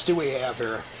 What else do we have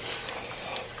here?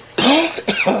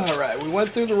 All right. We went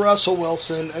through the Russell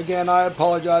Wilson. Again, I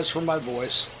apologize for my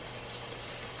voice.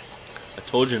 I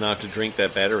told you not to drink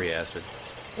that battery acid.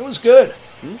 It was good.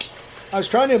 I was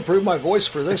trying to improve my voice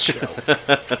for this show.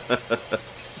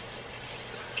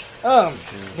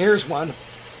 Here's one.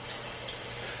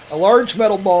 A large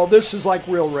metal ball. This is like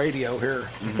real radio here.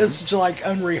 This is like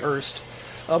unrehearsed.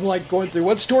 I'm like going through,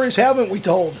 what stories haven't we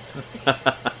told?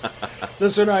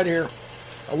 This one right here.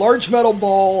 A large metal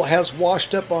ball has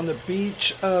washed up on the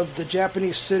beach of the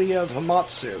Japanese city of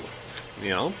Hamatsu.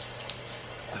 Yeah.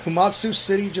 Hamatsu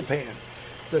City, Japan.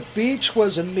 The beach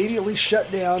was immediately shut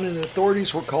down and the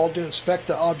authorities were called to inspect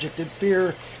the object in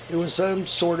fear it was some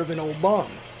sort of an old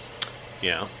bomb.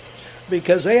 Yeah.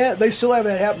 Because they still have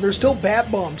that happen. There's still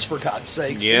bat bombs, for God's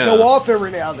sakes. Yeah. They go off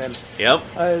every now and then. Yep.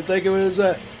 I think it was,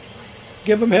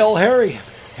 give him hell, Harry.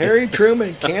 Harry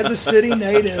Truman, Kansas City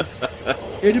native.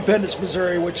 Independence,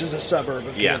 Missouri, which is a suburb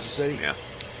of Kansas City. Yeah.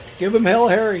 Give him hell,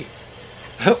 Harry.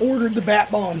 Ordered the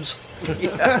bat bombs.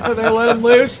 Yeah. They let them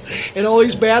loose, and all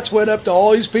these bats went up to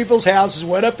all these people's houses,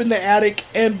 went up in the attic,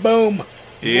 and boom,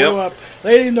 blew up.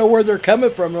 They didn't know where they're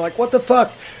coming from. They're like, what the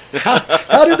fuck?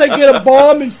 How did they get a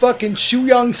bomb in fucking Xu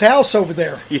Yang's house over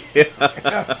there?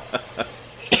 Yeah.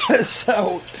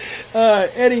 So,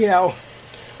 anyhow,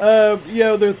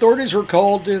 the authorities were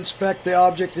called to inspect the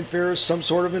object and fear some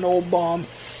sort of an old bomb.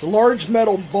 The large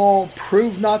metal ball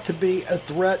proved not to be a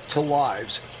threat to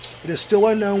lives. It is still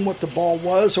unknown what the ball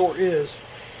was or is.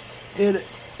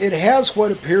 It has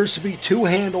what appears to be two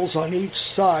handles on each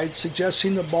side,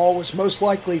 suggesting the ball was most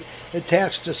likely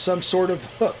attached to some sort of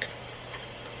hook.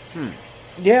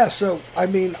 Yeah, so, I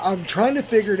mean, I'm trying to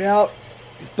figure it out,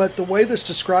 but the way this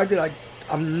described it,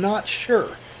 I'm not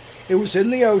sure. It was in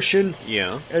the ocean.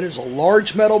 Yeah. It is a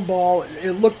large metal ball.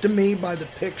 It looked to me by the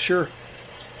picture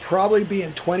probably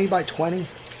being 20 by 20.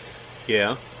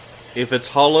 Yeah. If it's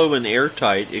hollow and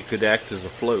airtight, it could act as a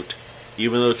float.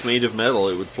 Even though it's made of metal,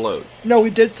 it would float. No,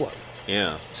 it did float.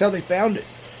 Yeah. That's how they found it.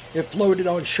 It floated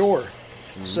on shore.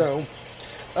 So,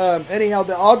 anyhow,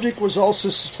 the object was also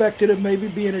suspected of maybe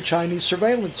being a Chinese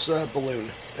surveillance balloon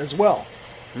as well.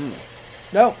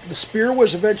 No, the spear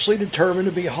was eventually determined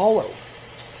to be hollow.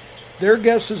 Their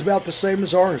guess is about the same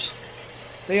as ours.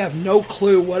 They have no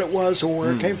clue what it was or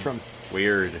where it came from.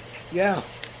 Weird. Yeah.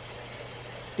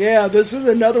 Yeah, this is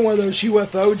another one of those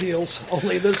UFO deals.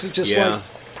 Only this is just like,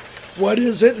 what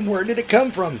is it and where did it come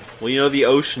from? Well, the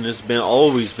ocean has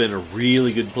always been a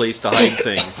really good place to hide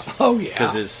things. Oh, yeah.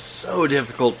 Because it's so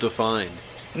difficult to find.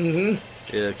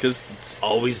 Mm-hmm. Yeah, because it's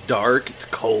always dark, it's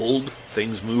cold,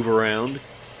 things move around.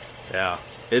 Yeah,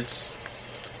 there's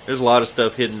a lot of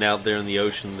stuff hidden out there in the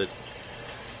ocean that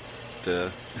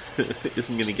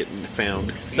isn't going to get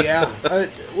found. Yeah.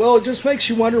 Well, it just makes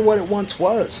you wonder what it once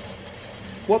was.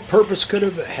 What purpose could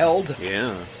it have held?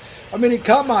 Yeah. I mean, it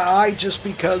caught my eye just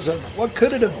because of what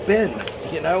could it have been,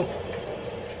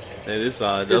 That is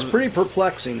odd. It's pretty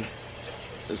perplexing.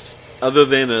 Other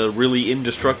than a really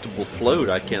indestructible float,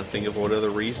 I can't think of what other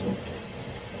reason.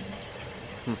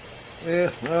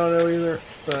 Yeah, I don't know either.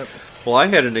 But well, I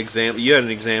had an example. You had an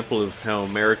example of how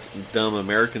dumb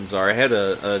Americans are. I had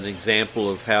an example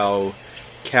of how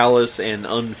callous and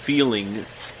unfeeling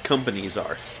companies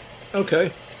are.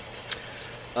 Okay.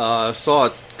 Saw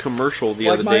a commercial the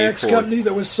other day. Like my ex-company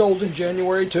that was sold in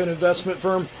January to an investment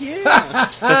firm. Yeah.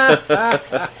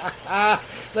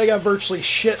 They got virtually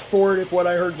shit for it if what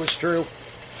I heard was true.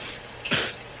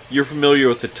 You're familiar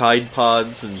with the Tide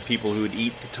Pods and people who would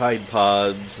eat the Tide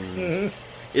Pods. And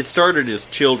it started as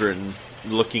children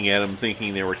looking at them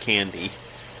thinking they were candy.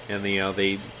 And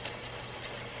they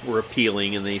were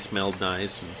appealing and they smelled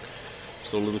nice. And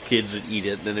so little kids would eat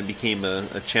it. Then it became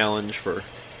a challenge for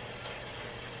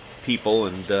people.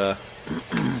 And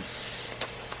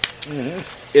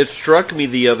it struck me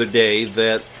the other day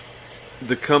that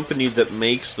the company that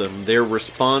makes them, their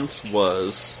response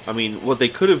was, what they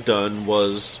could have done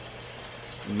was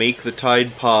make the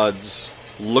Tide Pods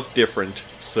look different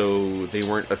so they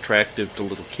weren't attractive to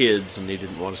little kids and they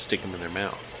didn't want to stick them in their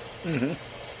mouth.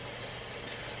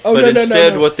 But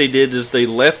instead what they did is they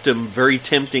left them very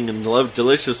tempting and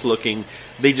delicious looking.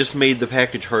 They just made the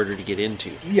package harder to get into.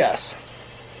 Yes.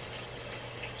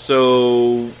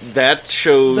 So that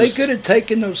shows... They could have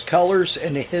taken those colors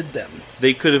and hid them.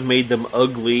 They could have made them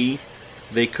ugly.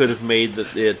 They could have made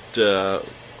it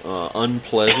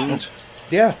unpleasant.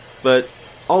 Yeah. But,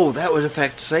 that would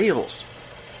affect sales.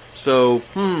 So,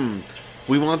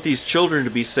 we want these children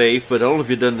to be safe, but only if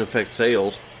it doesn't affect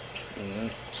sales.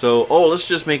 So, let's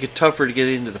just make it tougher to get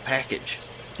into the package.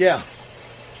 Yeah.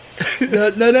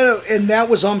 No, and that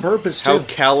was on purpose, too. How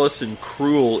callous and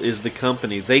cruel is the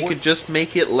company? They could just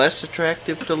make it less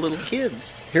attractive to little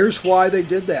kids. Here's why they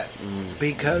did that.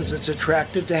 Because it's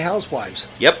attractive to housewives.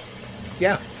 Yep.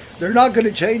 Yeah. They're not going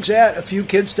to change that. A few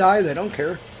kids die, they don't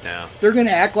care. No. They're going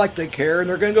to act like they care, and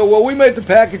they're going to go, well, we made the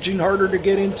packaging harder to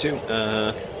get into.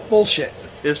 Bullshit.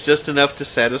 It's just enough to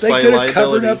satisfy liability. They could have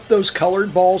covered up those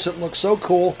colored balls that look so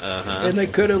cool, and they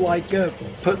could have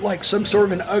put some sort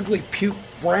of an ugly puke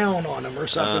brown on them or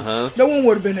something. No one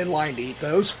would have been in line to eat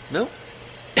those. No.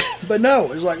 But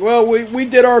no, it's like, well, we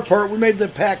did our part. We made the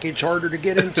package harder to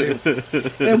get into.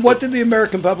 And what did the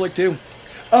American public do?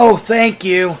 Oh, thank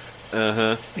you.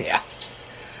 Yeah.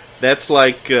 That's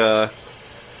like, don't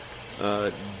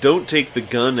take the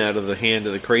gun out of the hand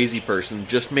of the crazy person.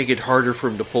 Just make it harder for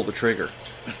him to pull the trigger.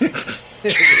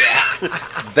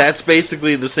 That's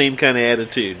basically the same kind of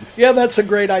attitude. Yeah, that's a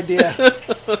great idea.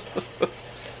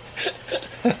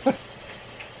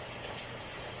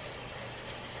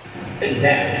 And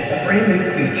now, a brand new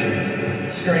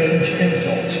feature, Strange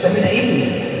Insults from an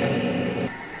Alien.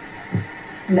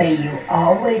 May you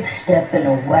always step in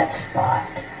a wet spot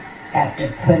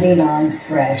after putting on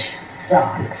fresh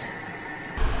socks.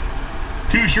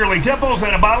 2 Shirley Temples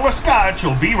and a bottle of scotch.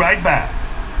 We'll be right back.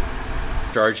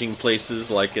 Charging places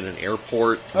like in an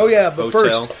airport. Oh yeah, but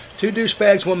hotel. first, 2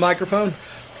 douchebags, 1 microphone.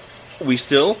 We're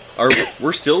still 2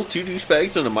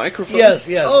 douchebags and a microphone? Yes.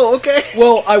 Oh, okay.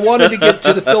 Well, I wanted to get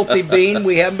to the filthy bean.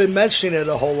 We haven't been mentioning it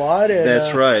a whole lot. And,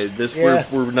 That's right. yeah.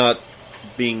 We're not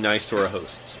being nice to our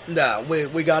hosts. No,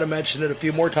 we got to mention it a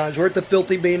few more times. We're at the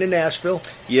Filthy Bean in Nashville.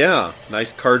 Yeah,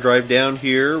 nice car drive down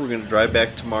here. We're going to drive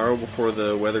back tomorrow before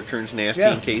the weather turns nasty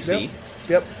in KC.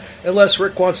 Yep. Unless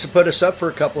Rick wants to put us up for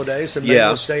a couple of days, and maybe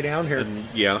we'll stay down here. And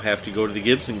have to go to the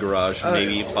Gibson garage and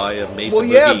maybe buy a Mesa Well,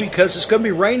 yeah, Boogie. because it's going to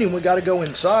be raining. We got to go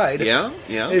inside. Yeah.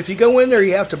 And if you go in there,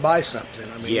 you have to buy something.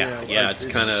 I mean, it's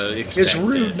kind of it's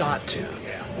rude not to.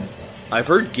 Yeah. I've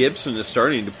heard Gibson is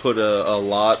starting to put a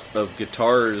lot of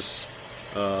guitars,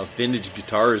 vintage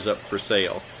guitars, up for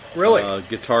sale. Really?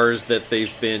 Guitars that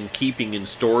they've been keeping in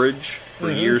storage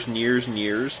for years and years and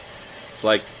years. It's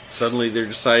like suddenly they're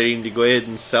deciding to go ahead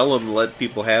and sell them and let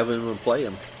people have them and play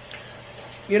them.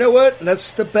 You know what?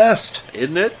 That's the best.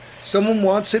 Isn't it? Someone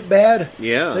wants it bad.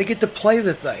 Yeah. They get to play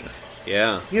the thing.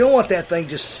 Yeah. You don't want that thing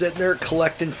just sitting there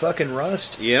collecting fucking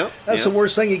rust. Yeah. That's the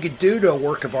worst thing you could do to a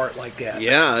work of art like that.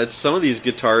 Yeah, some of these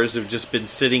guitars have just been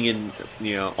sitting in,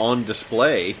 on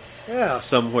display. Yeah.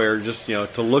 Somewhere just,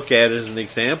 to look at as an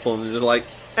example, and they're like,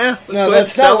 let's go no, ahead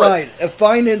that's and sell not it. right. A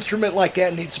fine instrument like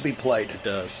that needs to be played. It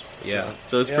does. Yeah.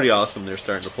 So it's pretty awesome they're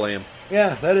starting to play them.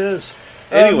 Yeah, that is.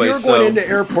 Anyway, you were going into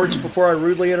airports before I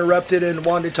rudely interrupted and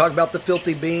wanted to talk about the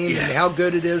Filthy Bean and how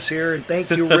good it is here. And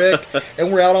thank you, Rick.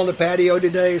 And we're out on the patio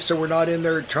today, so we're not in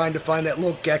there trying to find that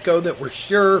little gecko that we're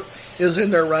sure is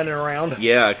in there running around.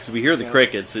 Yeah, because we hear the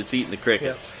crickets. It's eating the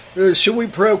crickets. Yeah. Should we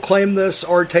proclaim this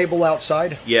our table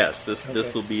outside? Yes,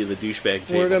 this will be the douchebag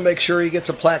table. We're going to make sure he gets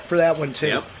a plaque for that one,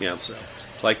 too. Yep. So.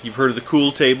 Like you've heard of the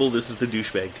cool table, this is the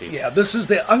douchebag table. Yeah, this is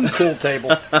the uncool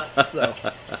table. So.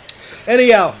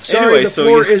 Anyhow, sorry, the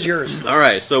floor is yours. All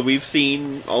right, so we've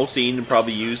all seen and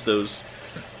probably used those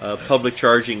public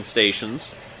charging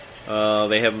stations.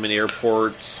 They have them in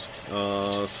airports.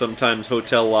 Sometimes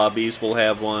hotel lobbies will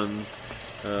have one.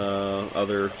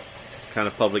 Other kind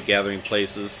of public gathering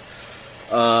places.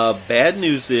 Bad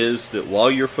news is that while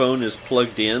your phone is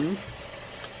plugged in,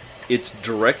 it's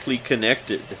directly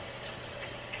connected.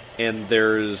 And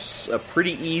there's a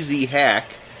pretty easy hack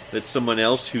that someone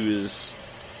else who is,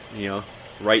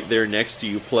 right there next to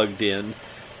you plugged in.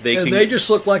 They just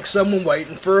look like someone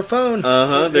waiting for a phone.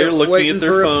 They're looking at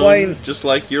their phone just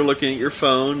like you're looking at your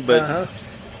phone, but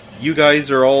you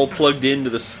guys are all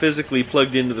physically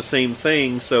plugged into the same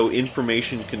thing, so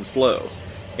information can flow.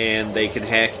 And they can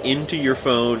hack into your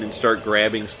phone and start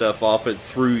grabbing stuff off it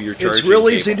through your charging It's real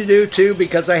cable. easy to do, too,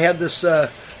 because I had this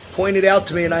pointed out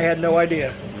to me and I had no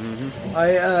idea. I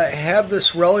have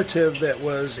this relative that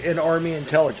was in Army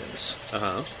intelligence.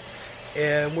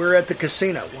 And we're at the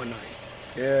casino one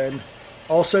night. And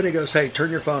all of a sudden he goes, "Hey, turn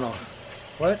your phone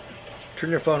off." "What?"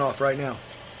 "Turn your phone off right now."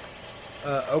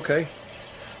 Okay.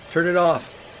 Turn it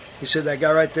off. He said, "That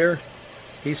guy right there,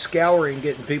 he's scouring,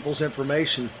 getting people's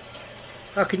information."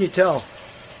 "How can you tell?"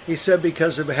 He said,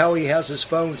 "Because of how he has his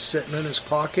phone sitting in his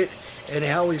pocket and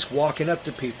how he's walking up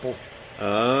to people."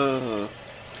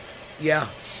 Yeah,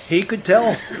 he could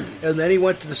tell. And then he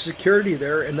went to the security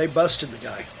there and they busted the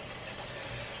guy.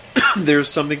 There's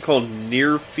something called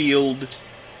near field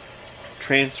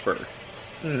transfer.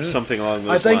 Something along those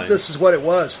lines. I think this is what it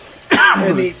was.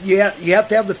 And you have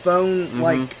to have the phone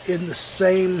like in the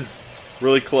same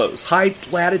really close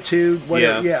height, latitude,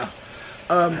 whatever. Yeah.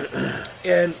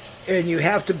 And you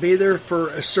have to be there for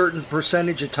a certain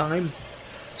percentage of time.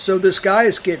 So this guy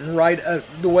is getting right.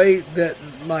 The way that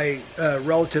my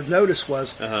relative noticed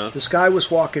was this guy was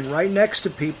walking right next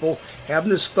to people, having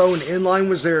his phone in line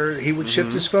was there. He would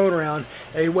shift his phone around,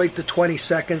 and he'd wait the 20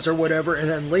 seconds or whatever, and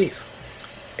then leave.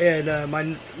 And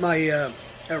my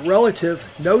relative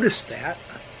noticed that,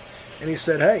 and he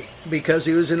said, "Hey," because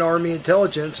he was in Army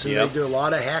intelligence, and they do a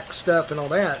lot of hack stuff and all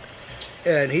that.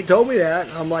 And he told me that,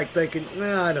 and I'm like thinking,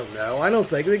 I don't know. I don't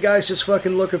think the guy's just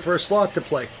fucking looking for a slot to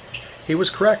play. He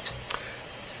was correct.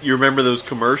 You remember those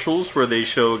commercials where they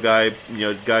show a guy,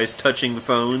 guys touching the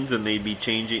phones and they'd be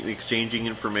exchanging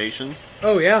information?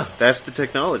 Oh, yeah. That's the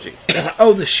technology.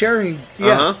 Oh, the sharing.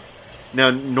 Yeah.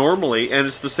 Now, normally, and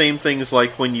it's the same thing as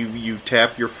like when you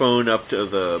tap your phone up to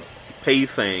the pay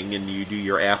thing and you do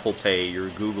your Apple Pay, your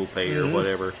Google Pay, or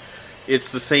whatever. It's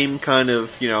the same kind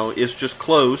of, it's just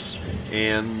close,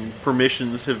 and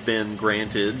permissions have been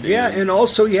granted. Yeah, and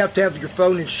also you have to have your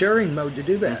phone in sharing mode to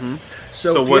do that.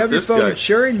 So if you have your phone in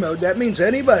sharing mode, that means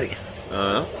anybody.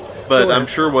 But I'm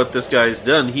sure what this guy's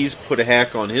done, he's put a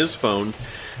hack on his phone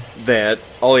that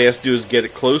all he has to do is get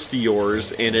it close to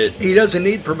yours, and he doesn't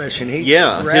need permission. He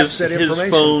grabs that information.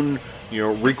 His phone,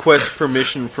 requests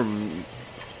permission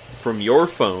from your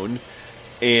phone,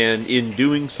 and in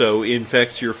doing so,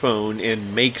 infects your phone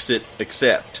and makes it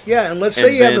accept. Yeah, and let's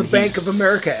say you have a Bank of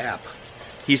America app.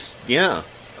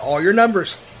 All your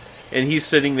numbers. And he's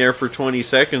sitting there for 20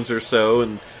 seconds or so,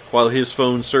 and while his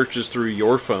phone searches through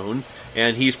your phone,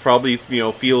 and he's probably,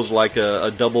 feels like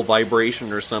a double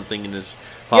vibration or something in his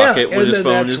pocket when his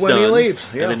phone is done. He leaves.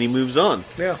 Yeah. And then he moves on.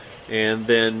 Yeah. And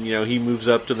then, he moves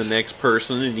up to the next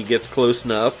person, and he gets close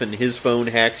enough, and his phone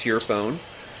hacks your phone.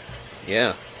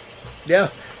 Yeah. Yeah.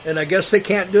 And I guess they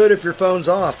can't do it if your phone's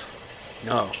off.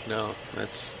 No.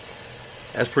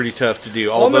 That's pretty tough to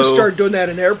do. I'm going to start doing that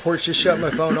in airports, just shut my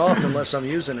phone off unless I'm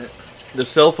using it. The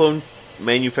cell phone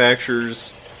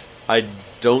manufacturers, I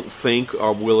don't think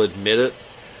will admit it,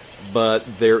 but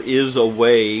there is a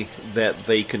way that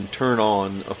they can turn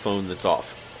on a phone that's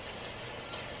off.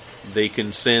 They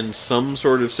can send some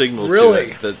sort of signal to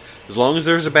it that as long as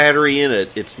there's a battery in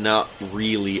it, it's not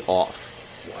really off.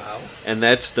 Wow. And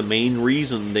that's the main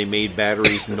reason they made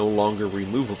batteries no longer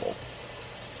removable.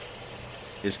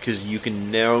 Is because you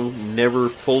can now never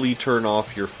fully turn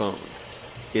off your phone.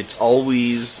 It's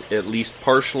always at least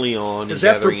partially on and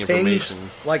gathering information.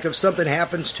 Like if something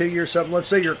happens to you or something, let's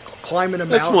say you're climbing a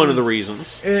mountain. That's one of the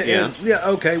reasons. One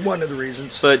of the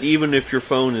reasons. But even if your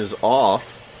phone is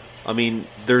off,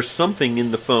 there's something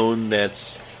in the phone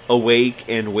that's awake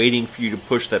and waiting for you to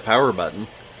push that power button.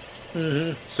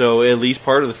 Mm-hmm. So at least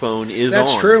part of the phone is on.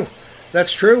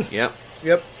 That's true. Yeah.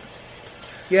 Yep.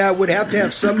 Yeah, it would have to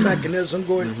have some mechanism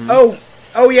going, mm-hmm.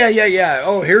 Oh, yeah.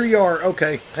 Oh, here you are.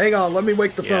 Okay, hang on, let me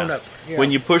wake the phone up. Yeah.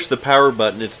 When you push the power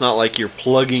button, it's not like you're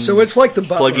plugging... So it's like the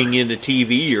butler. Plugging into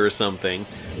TV or something.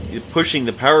 Pushing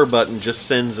the power button just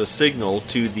sends a signal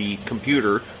to the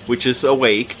computer, which is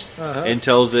awake, and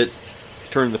tells it,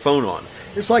 turn the phone on.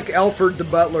 It's like Alfred the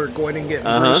butler going and getting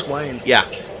Bruce Wayne. Yeah.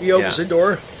 He opens the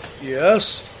door.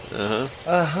 Yes. Uh-huh.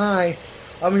 Hi.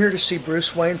 I'm here to see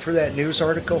Bruce Wayne for that news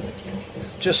article.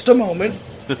 Just a moment.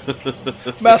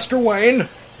 Master Wayne.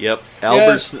 Yep.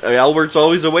 Albert's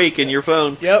always awake in your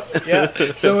phone. Yep. Yeah.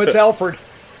 So it's Alfred.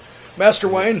 Master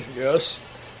Wayne. Yes.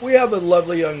 We have a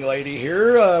lovely young lady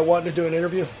here wanting to do an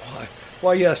interview.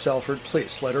 Why, yes, Alfred.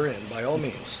 Please let her in by all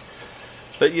means.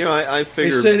 But, I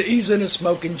figured... They said he's in a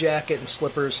smoking jacket and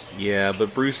slippers. Yeah,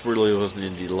 but Bruce really wasn't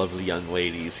into lovely young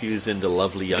ladies. He was into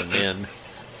lovely young men.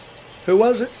 Who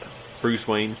was it? Bruce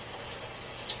Wayne.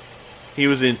 He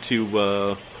was into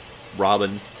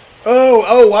Robin.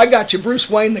 Oh, I got you. Bruce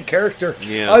Wayne, the character.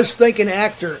 Yeah. I was thinking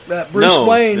actor. Bruce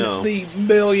Wayne, the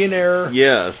millionaire.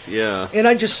 Yes, yeah. And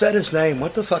I just said his name.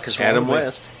 What the fuck is wrong Adam with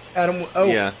West.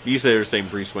 Yeah, you said they were saying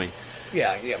Bruce Wayne.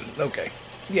 Yeah, okay.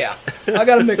 Yeah, I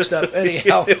got it mixed up.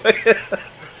 Anyhow.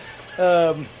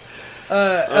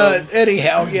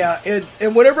 Anyhow, yeah.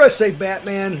 And whenever I say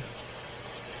Batman,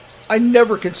 I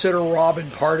never consider Robin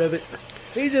part of it.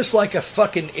 He's just like a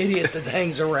fucking idiot that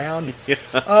hangs around. Yeah.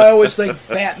 I always think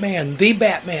Batman, the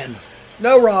Batman.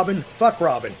 No Robin. Fuck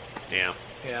Robin. Yeah.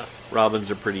 Yeah. Robins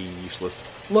are pretty useless.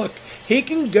 Look, he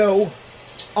can go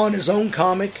on his own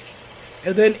comic,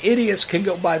 and then idiots can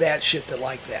go buy that shit that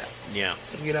like that. Yeah.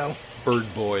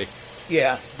 Bird Boy.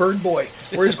 Yeah, Bird Boy.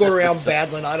 Where he's going around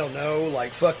battling, I don't know,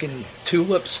 like fucking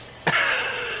tulips.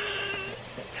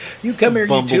 You come here,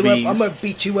 you tulip, I'm going to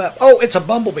beat you up. Oh, it's a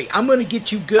bumblebee. I'm going to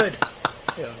get you good.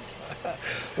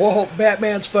 Well,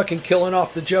 Batman's fucking killing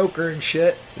off the Joker and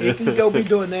shit. He can go be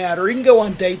doing that, or he can go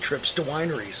on day trips to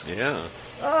wineries. Yeah.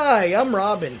 Hi, I'm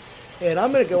Robin, and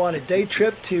I'm going to go on a day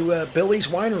trip to Billy's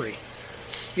Winery.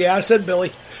 Yeah, I said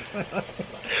Billy.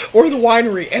 Or the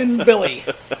winery and Billy.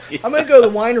 Yeah. I'm going to go to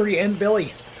the winery and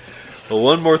Billy. Well,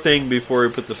 one more thing before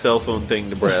we put the cell phone thing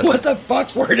to rest. What the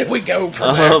fuck? Where did we go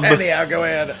from there? Anyhow, go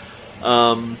ahead.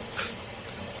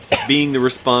 Being the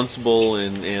responsible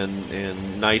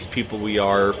and nice people we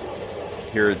are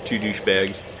here at Two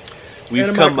Douchebags,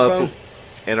 we've come up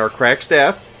with, and our crack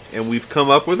staff, and we've come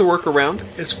up with a workaround.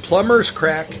 It's plumber's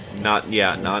crack. Not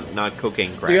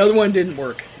cocaine crack. The other one didn't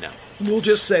work. No. We'll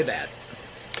just say that.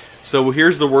 So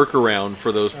here's the workaround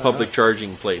for those public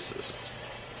charging places.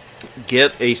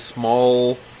 Get a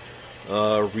small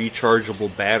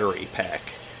rechargeable battery pack,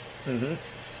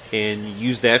 and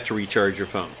use that to recharge your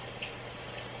phone.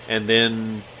 And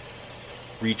then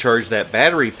recharge that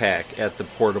battery pack at the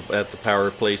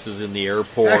power places in the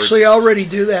airport. Actually, I already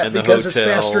do that because it's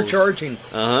faster charging.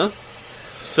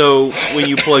 So when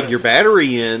you plug your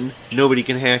battery in, nobody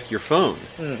can hack your phone.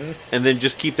 Mm-hmm. And then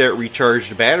just keep that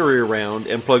recharged battery around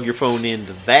and plug your phone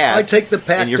into that. I take the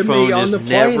pack and your to phone me on is the plane.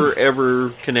 never, ever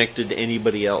connected to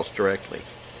anybody else directly.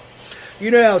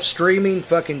 You know how streaming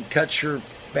fucking cuts your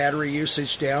battery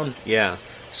usage down? Yeah.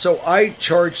 So I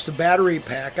charge the battery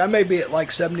pack. I may be at like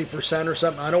 70% or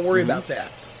something. I don't worry about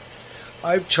that.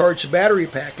 I charge the battery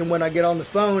pack, and when I get on the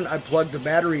phone, I plug the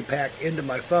battery pack into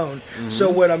my phone. Mm-hmm.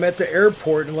 So when I'm at the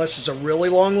airport, unless it's a really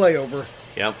long layover,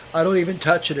 I don't even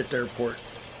touch it at the airport.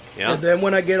 Yep. And then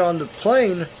when I get on the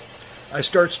plane, I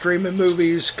start streaming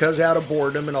movies because out of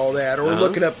boredom and all that, or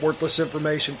looking up worthless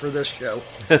information for this show.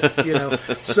 You know.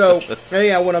 So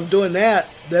anyhow, when I'm doing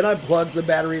that, then I plug the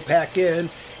battery pack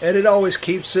in, and it always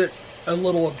keeps it a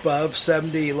little above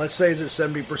 70, let's say it's at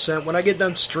 70%. When I get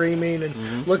done streaming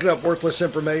and looking up worthless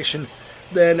information,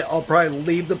 then I'll probably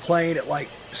leave the plane at like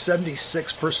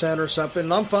 76% or something,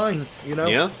 and I'm fine, you know?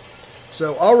 Yeah.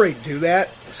 So I'll already do that,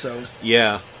 so.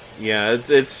 Yeah,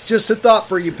 it's just a thought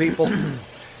for you people.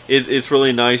 It's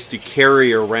really nice to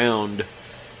carry around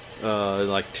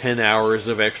like 10 hours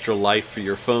of extra life for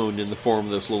your phone in the form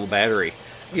of this little battery.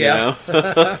 Yeah. You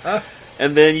know?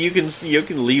 And then you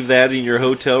can leave that in your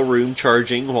hotel room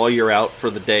charging while you're out for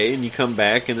the day, and you come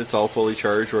back and it's all fully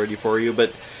charged, ready for you.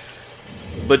 But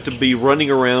to be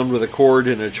running around with a cord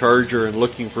and a charger and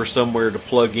looking for somewhere to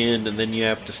plug in, and then you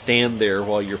have to stand there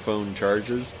while your phone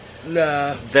charges.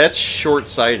 Nah, that's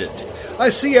short-sighted. I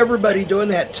see everybody doing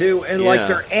that too, and like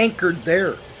they're anchored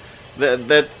there.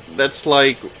 That's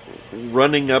like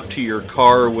running up to your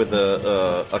car with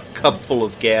a cup full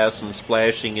of gas and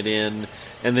splashing it in,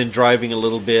 and then driving a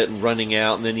little bit and running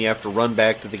out, and then you have to run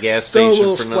back to the gas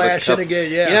station for another cup.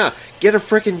 Again, yeah, get a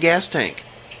frickin' gas tank.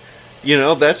 You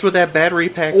know, that's what that battery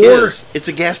pack is. It's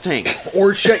a gas tank.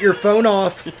 Or shut your phone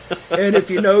off, and if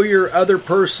you know your other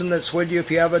person that's with you, if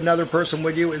you have another person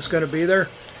with you is going to be there,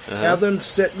 have them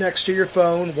sit next to your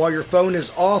phone while your phone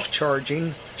is off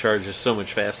charging. Charges so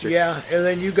much faster. Yeah, and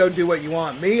then you go do what you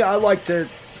want. Me, I like to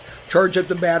charge up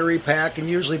the battery pack, and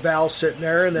usually Val's sitting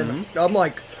there, and then I'm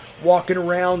like walking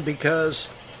around because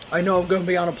I know I'm going to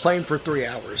be on a plane for 3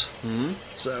 hours. Mm-hmm.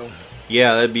 So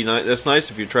yeah, that'd be nice. That's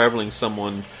nice if you're traveling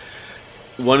someone.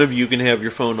 One of you can have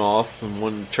your phone off and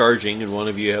one charging, and one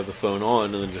of you have the phone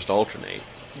on, and then just alternate.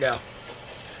 Yeah.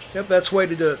 Yep, that's the way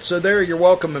to do it. So there, you're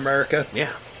welcome, America.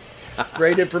 Yeah.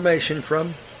 Great information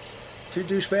from two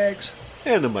douchebags.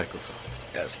 And a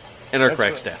microphone. Yes. And our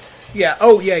crack staff. Yeah.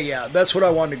 Oh, yeah. That's what I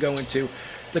wanted to go into.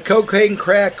 The cocaine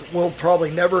crack will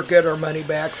probably never get our money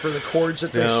back for the cords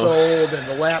that they sold and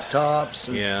the laptops.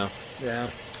 And, yeah.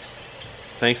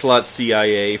 Thanks a lot,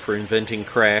 CIA, for inventing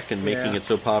crack and making it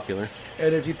so popular.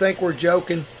 And if you think we're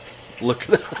joking, look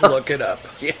it up. Look it up.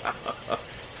 Yeah.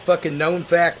 Fucking known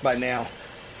fact by now.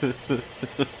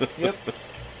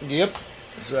 Yep.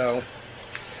 So,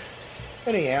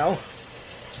 anyhow.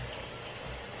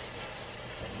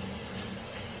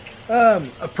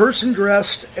 A person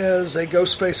dressed as a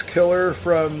Ghostface killer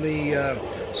from the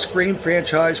Scream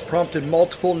franchise prompted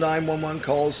multiple 911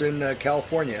 calls in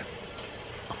California.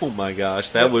 Oh my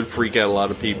gosh, that would freak out a lot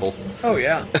of people. Oh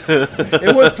yeah.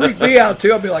 It would freak me out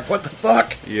too. I'd be like, what the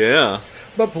fuck? Yeah.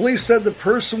 But police said the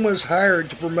person was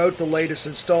hired to promote the latest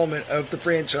installment of the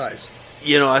franchise.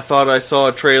 You know, I thought I saw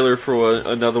a trailer for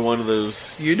another one of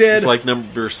those. You did? It's like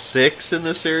number 6 in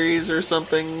the series or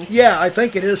something. Yeah, I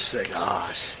think it is 6.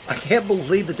 Gosh. I can't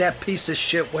believe that piece of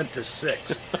shit went to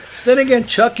 6. Then again,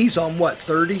 Chucky's on,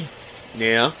 30?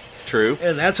 Yeah, true.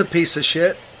 And that's a piece of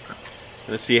shit.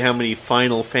 Let's see how many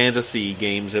Final Fantasy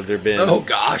games have there been. Oh,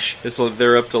 gosh.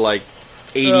 They're up to like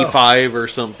 85 or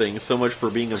something. So much for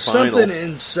being a final. Something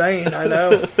insane, I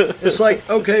know. It's like,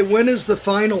 okay, when is the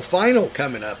final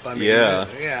coming up? I mean, yeah.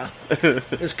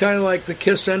 It's kind of like the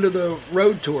Kiss End of the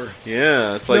Road tour.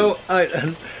 Yeah, it's like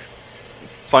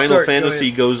Final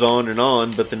Fantasy goes on,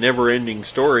 but the never-ending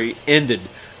story ended.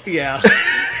 Yeah.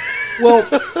 Well,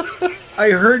 I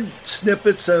heard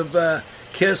snippets of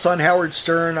Kiss on Howard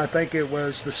Stern. I think it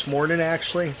was this morning,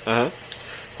 actually. Uh-huh.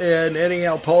 And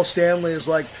anyhow, Paul Stanley is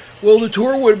like, well, the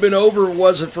tour would have been over if it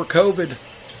wasn't for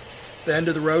COVID. The End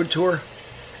of the Road tour.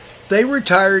 They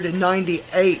retired in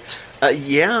 98.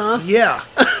 Yeah. Yeah.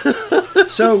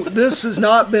 So this has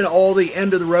not been all the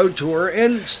End of the Road tour.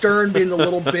 And Stern, being the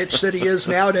little bitch that he is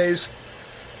nowadays,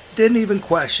 didn't even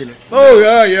question it. Oh,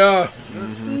 yeah.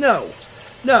 Mm-hmm.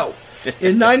 No.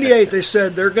 In 98, they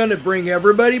said they're going to bring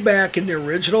everybody back in the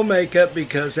original makeup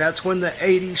because that's when the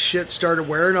 80s shit started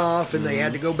wearing off and they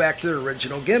had to go back to their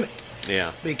original gimmick.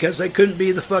 Yeah. Because they couldn't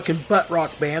be the fucking butt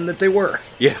rock band that they were.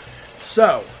 Yeah.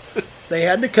 So, they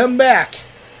had to come back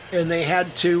and they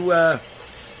had to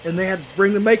and they had to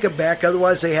bring the makeup back,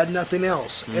 otherwise they had nothing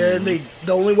else. And the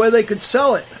only way they could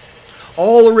sell it,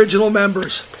 all original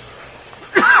members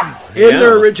in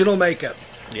their original makeup.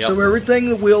 Yep. So everything,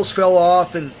 the wheels fell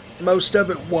off, and most of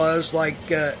it was like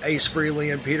Ace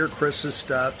Frehley and Peter Criss's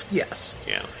stuff. Yes.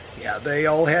 Yeah. Yeah, they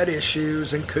all had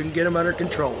issues and couldn't get them under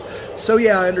control. So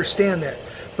yeah, I understand that.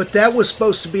 But that was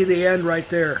supposed to be the end right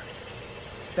there.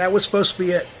 That was supposed to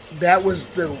be it. That was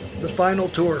the final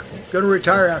tour. Going to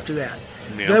retire after that.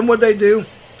 Yep. Then what they do,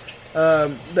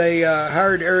 they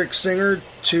hired Eric Singer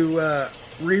to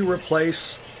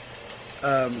replace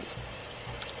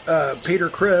Peter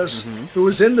Criss, who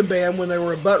was in the band when they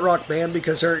were a butt rock band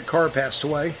because Eric Carr passed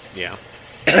away. Yeah.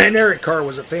 And Eric Carr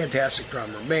was a fantastic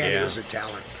drummer. Man, he was a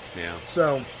talent. Yeah.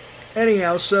 So,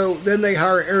 anyhow, then they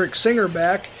hire Eric Singer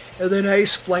back, and then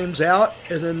Ace flames out,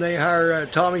 and then they hire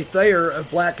Tommy Thayer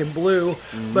of Black and Blue,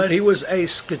 but he was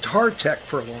Ace guitar tech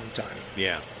for a long time.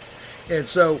 Yeah. And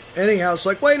so, anyhow, it's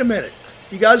like, wait a minute,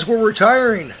 you guys were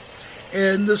retiring,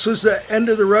 and this was the end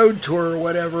of the road tour or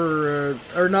whatever,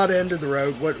 or not end of the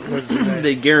road, what was it?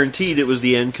 They guaranteed it was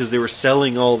the end because they were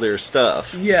selling all their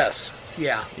stuff. Yes,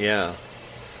 yeah. Yeah.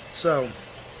 So,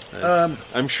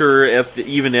 I'm sure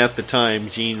even at the time,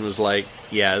 Gene was like,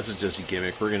 yeah, this is just a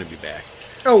gimmick. We're going to be back.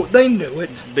 oh, they knew it.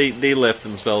 They left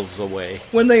themselves away.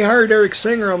 When they hired Eric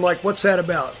Singer, I'm like, what's that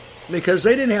about? Because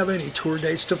they didn't have any tour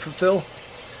dates to fulfill.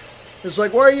 It's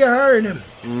like, why are you hiring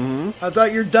him? I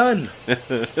thought you're done.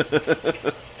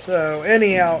 So,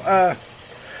 anyhow,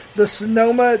 the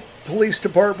Sonoma Police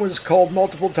Department was called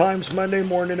multiple times Monday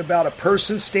morning about a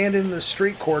person standing in the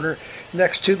street corner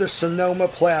next to the Sonoma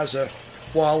Plaza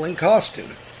while in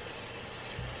costume.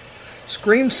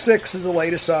 Scream 6 is the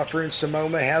latest offer in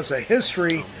Sonoma, has a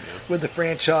history with the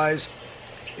franchise.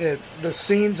 The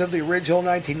scenes of the original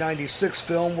 1996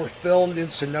 film were filmed in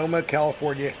Sonoma,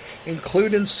 California,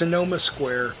 including Sonoma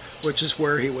Square, which is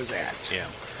where he was at. Yeah.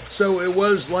 So it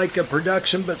was like a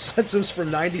production, but since it was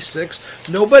from 96,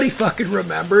 nobody fucking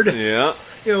remembered. Yeah.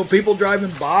 You know, people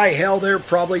driving by, hell, they're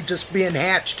probably just being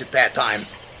hatched at that time.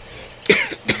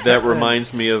 That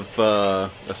reminds me of a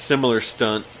similar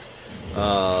stunt.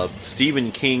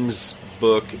 Stephen King's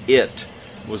book, It,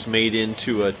 was made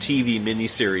into a TV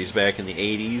miniseries back in the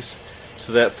 80s.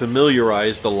 So that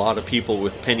familiarized a lot of people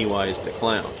with Pennywise the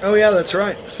Clown. Oh, yeah, that's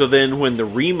right. So then when the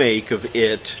remake of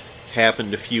It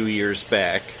happened a few years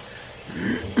back,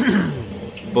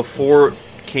 before it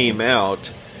came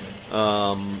out,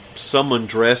 someone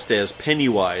dressed as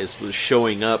Pennywise was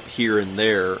showing up here and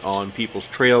there on people's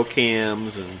trail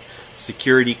cams and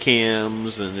security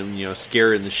cams and, you know,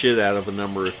 scaring the shit out of a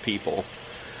number of people.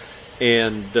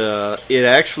 And it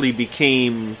actually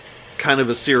became kind of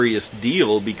a serious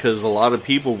deal because a lot of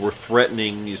people were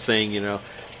threatening, saying, you know,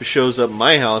 if it shows up in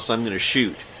my house, I'm going to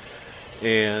shoot.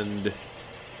 And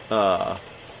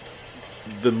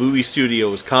the movie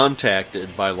studio was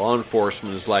contacted by law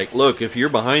enforcement. It's like, look, if you're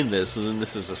behind this and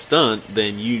this is a stunt,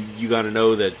 then you got to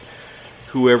know that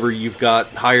whoever you've got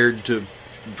hired to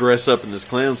dress up in this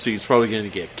clown suit is probably going to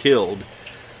get killed.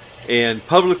 And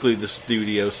publicly the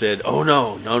studio said, oh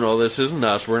no, this isn't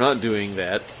us, we're not doing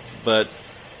that. But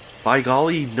by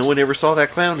golly, no one ever saw that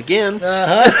clown again. Yep.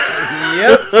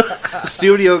 The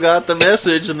studio got the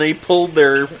message and they pulled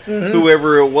their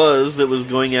whoever it was that was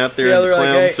going out there in the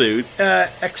clown like, hey, suit.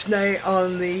 X-nay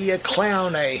on the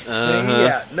clown, eh?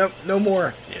 Uh-huh. Yeah, no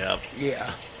more. Yep.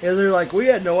 Yeah. And they're like, we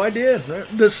had no idea.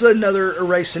 This is another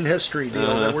erasing history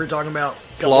deal that we're talking about.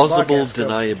 Plausible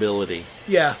deniability.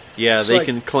 Yeah. Yeah, It's they like,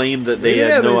 can claim that they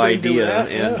didn't had have no anything to do with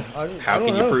idea. that. And Yeah, how I don't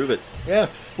can you know. prove it? Yeah.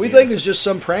 We think it's just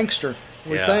some prankster.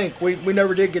 We Yeah. think. We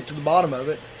never did get to the bottom of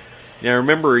it. Now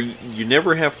remember, you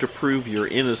never have to prove your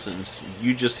innocence.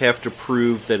 You just have to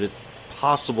prove that it's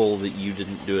possible that you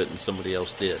didn't do it and somebody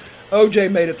else did.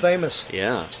 OJ made it famous.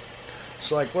 Yeah.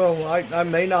 It's like, well, I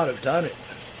may not have done it.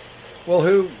 Well,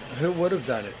 who would have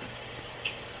done it?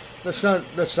 That's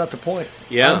not the point.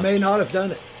 Yeah. I may not have done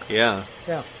it. Yeah.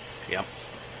 Yeah. Yep.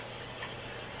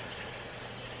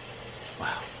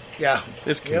 Wow. Yeah.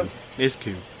 It's cool. Yep. It's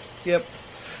cool. Yep.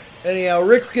 Anyhow,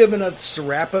 Rick's giving us a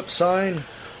wrap-up sign.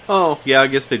 Oh, yeah, I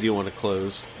guess they do want to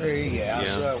close. Yeah.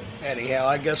 So, anyhow,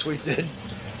 I guess we did.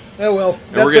 Oh, well,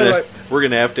 And that's all right. we're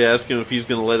gonna have to ask him if he's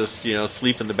gonna let us, you know,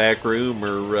 sleep in the back room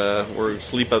or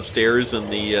sleep upstairs in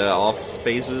the office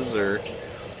spaces or.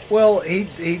 Well,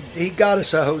 he got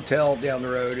us a hotel down the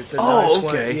road at the nice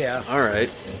one. Yeah. All right.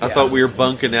 I Yeah. thought we were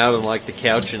bunking out on like the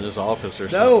couch in his office or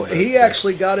something. No, but, he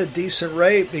actually got a decent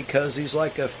rate because he's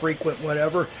like a frequent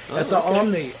whatever at the okay.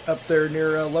 Omni up there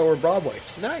near Lower Broadway.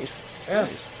 Nice. Yeah.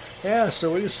 Nice. Yeah,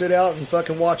 so we just sit out and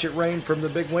fucking watch it rain from the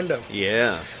big window.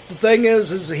 Yeah. The thing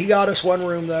is he got us one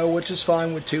room, though, which is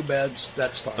fine with 2 beds.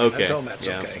 That's fine. Okay. I told him that's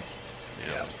Yeah. okay.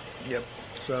 Yeah. Yep.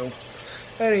 So,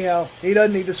 anyhow, he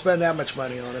doesn't need to spend that much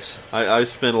money on us. I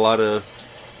spent a lot of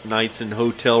nights in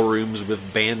hotel rooms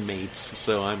with bandmates,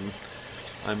 so I'm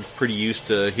pretty used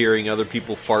to hearing other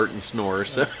people fart and snore.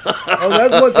 So. Oh,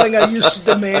 that's one thing I used to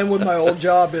demand with my old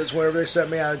job is whenever they sent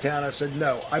me out of town, I said,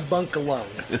 no, I bunk alone.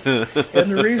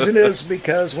 And the reason is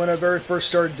because when I very first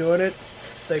started doing it,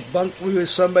 they bunked me with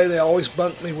somebody, they always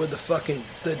bunked me with the fucking,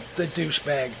 the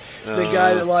douchebag. The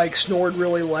guy that, like, snored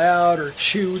really loud or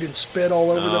chewed and spit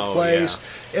all over the place.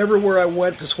 Yeah. Everywhere I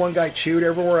went, this one guy chewed.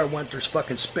 Everywhere I went, there's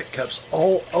fucking spit cups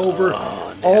all over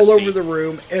the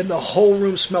room. And the whole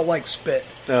room smelled like spit.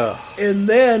 And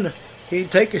then he'd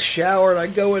take a shower, and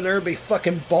I'd go in there and be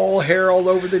fucking ball hair all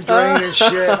over the drain and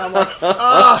shit. And I'm like,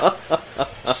 ah!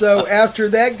 So after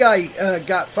that guy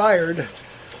got fired,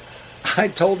 I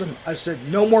told him, I said,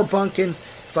 no more bunking.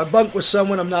 If I bunk with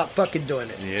someone, I'm not fucking doing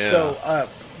it. Yeah. So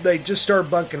they just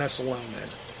started bunking us alone then.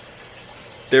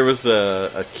 There was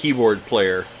a keyboard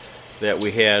player that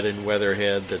we had in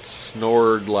Weatherhead that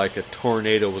snored like a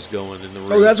tornado was going in the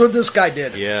room. Oh, that's what this guy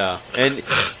did. Yeah. And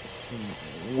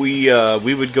we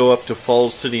would go up to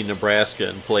Falls City, Nebraska,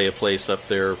 and play a place up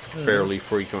there fairly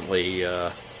frequently.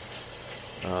 And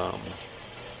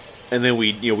then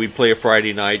we'd play a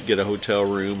Friday night, get a hotel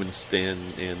room, and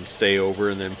stay over,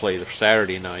 and then play the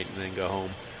Saturday night, and then go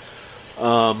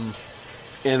home.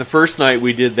 And the first night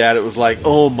we did that, it was like,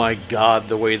 oh my God,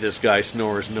 the way this guy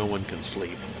snores, no one can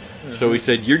sleep. Mm-hmm. So he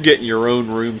said, you're getting your own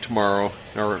room tomorrow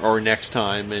or next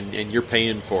time, and you're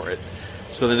paying for it.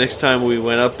 So the next time we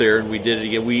went up there and we did it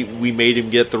again, we made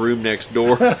him get the room next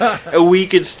door. And we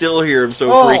could still hear him so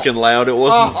freaking loud. It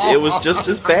was just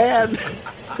as bad.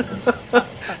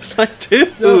 It's like,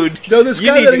 dude, no, this you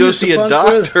guy need that to I go used see to a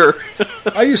bunk doctor.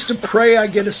 I used to pray I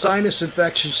get a sinus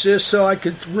infection just so I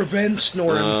could revenge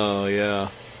snoring. Oh, yeah.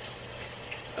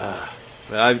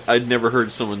 I'd never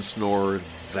heard someone snore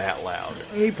that loud.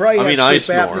 He probably had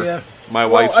sleep apnea. My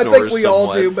wife snores I think we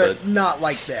all somewhat, do, but not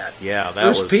like that. Yeah,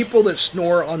 There's people that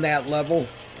snore on that level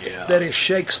that it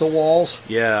shakes the walls.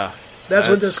 Yeah. That's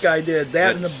what this guy did.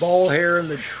 That and the ball hair and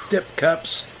the dip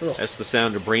cups. Ugh. That's the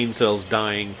sound of brain cells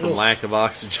dying from lack of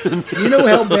oxygen. You know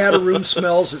how bad a room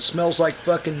smells? It smells like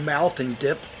fucking mouth and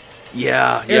dip.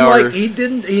 Yeah. And like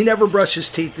he never brushed his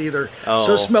teeth either. Oh.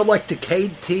 So it smelled like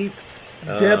decayed teeth,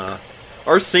 dip.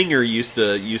 Our singer used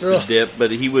to dip,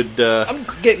 but he would. I'm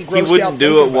getting grossed out. He wouldn't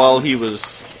do it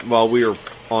while we were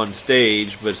on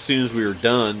stage, but as soon as we were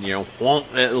done, whomp,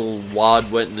 that little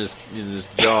wad went in his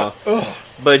jaw.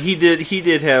 But he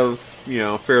did have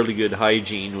fairly good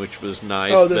hygiene, which was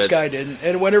nice. Oh, this guy didn't.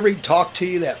 And whenever he talked to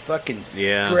you, that fucking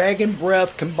dragon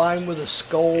breath combined with a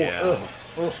skull. Yeah.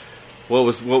 What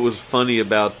was funny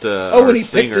about and he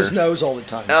picked his nose all the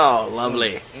time. Oh,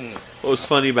 lovely. What was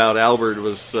funny about Albert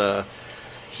was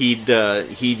he'd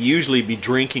usually be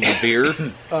drinking a beer,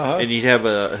 and he'd have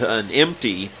an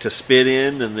empty to spit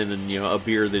in, and then a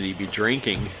beer that he'd be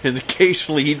drinking, and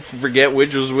occasionally he'd forget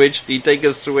which was which. He'd take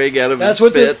a swig out of his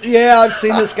spit. I've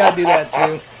seen this guy do that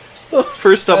too.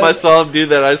 First time I saw him do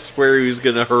that, I swear he was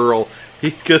going to hurl.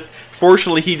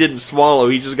 Fortunately, he didn't swallow.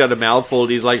 He just got a mouthful,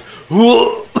 and he's like,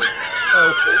 whoa.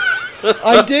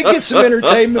 I did get some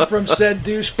entertainment from said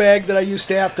douchebag that I used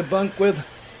to have to bunk with.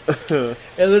 And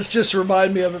this just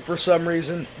reminded me of it for some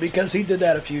reason, because he did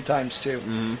that a few times too.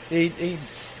 Mm-hmm. He'd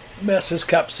mess his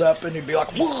cups up and he'd be like,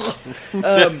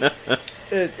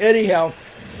 anyhow,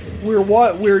 we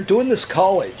were doing this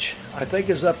college, I think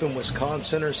it's up in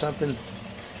Wisconsin or something.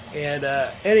 And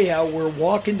anyhow, we're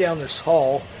walking down this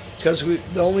hall, because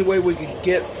the only way we could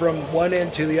get from one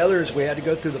end to the other is we had to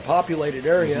go through the populated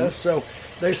area. Mm-hmm. So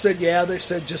they said,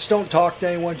 just don't talk to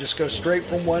anyone, just go straight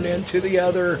from one end to the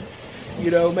other.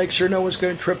 Make sure no one's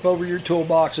going to trip over your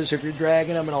toolboxes if you're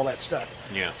dragging them and all that stuff.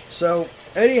 Yeah. So,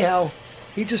 anyhow,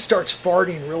 he just starts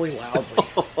farting really loudly.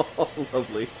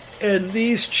 Lovely. And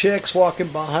these chicks walking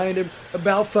behind him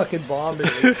about fucking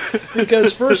vomiting.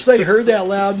 Because first they heard that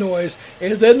loud noise,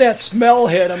 and then that smell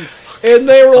hit them, and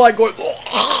they were like going,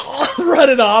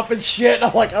 running off and shit. And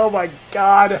I'm like, oh my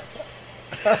God.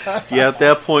 Yeah, at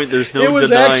that point, there's no denying. It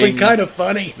was actually kind of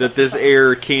funny that this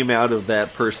air came out of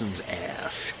that person's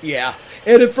ass. Yeah.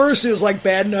 And at first it was like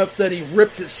bad enough that he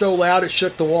ripped it so loud it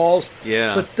shook the walls.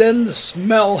 Yeah. But then the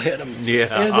smell hit him. Yeah.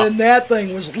 And then that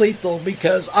thing was lethal,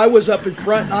 because I was up in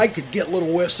front and I could get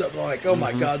little whiffs of like, oh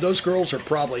my God, those girls they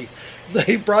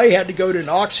probably had to go to an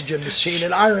oxygen machine,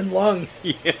 an iron lung.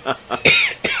 Yeah.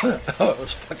 Oh, it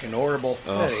was fucking horrible.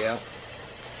 Oh. Anyhow.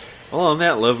 Well, on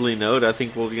that lovely note, I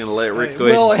think we're going to let Rick go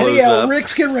ahead and close up.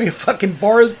 Rick's getting ready to fucking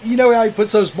bar. You know how he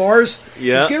puts those bars?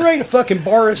 Yeah. He's getting ready to fucking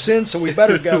bar us in, so we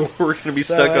better go. We're going to be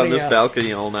stuck on this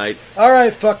balcony all night. All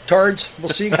right, fucktards. We'll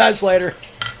see you guys later.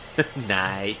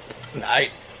 Night.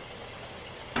 Night.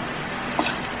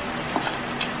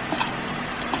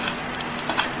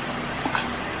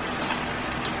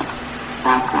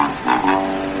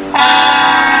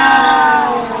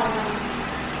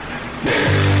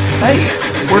 Hey,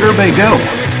 where'd everybody go?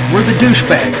 We're the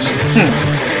douchebags.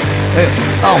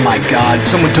 Oh my god,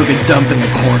 someone took a dump in the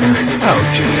corner. Oh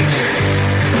jeez.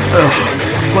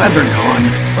 Ugh, glad they're gone.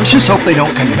 Let's just hope they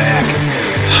don't come back.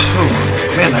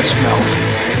 Whew, man, that smells.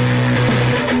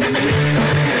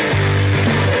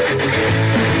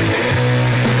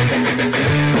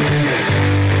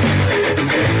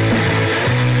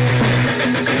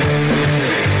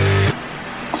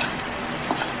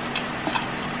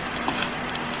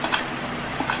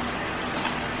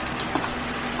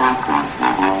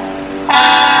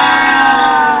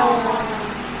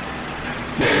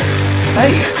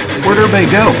 Hey, where'd everybody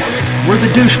go? We're the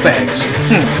douchebags.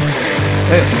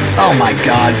 Oh my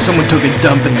god, someone took a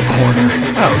dump in the corner.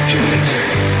 Oh jeez.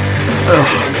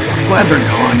 Ugh, glad they're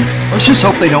gone. Let's just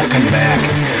hope they don't come back.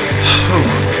 Whew,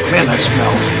 man, that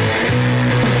smells.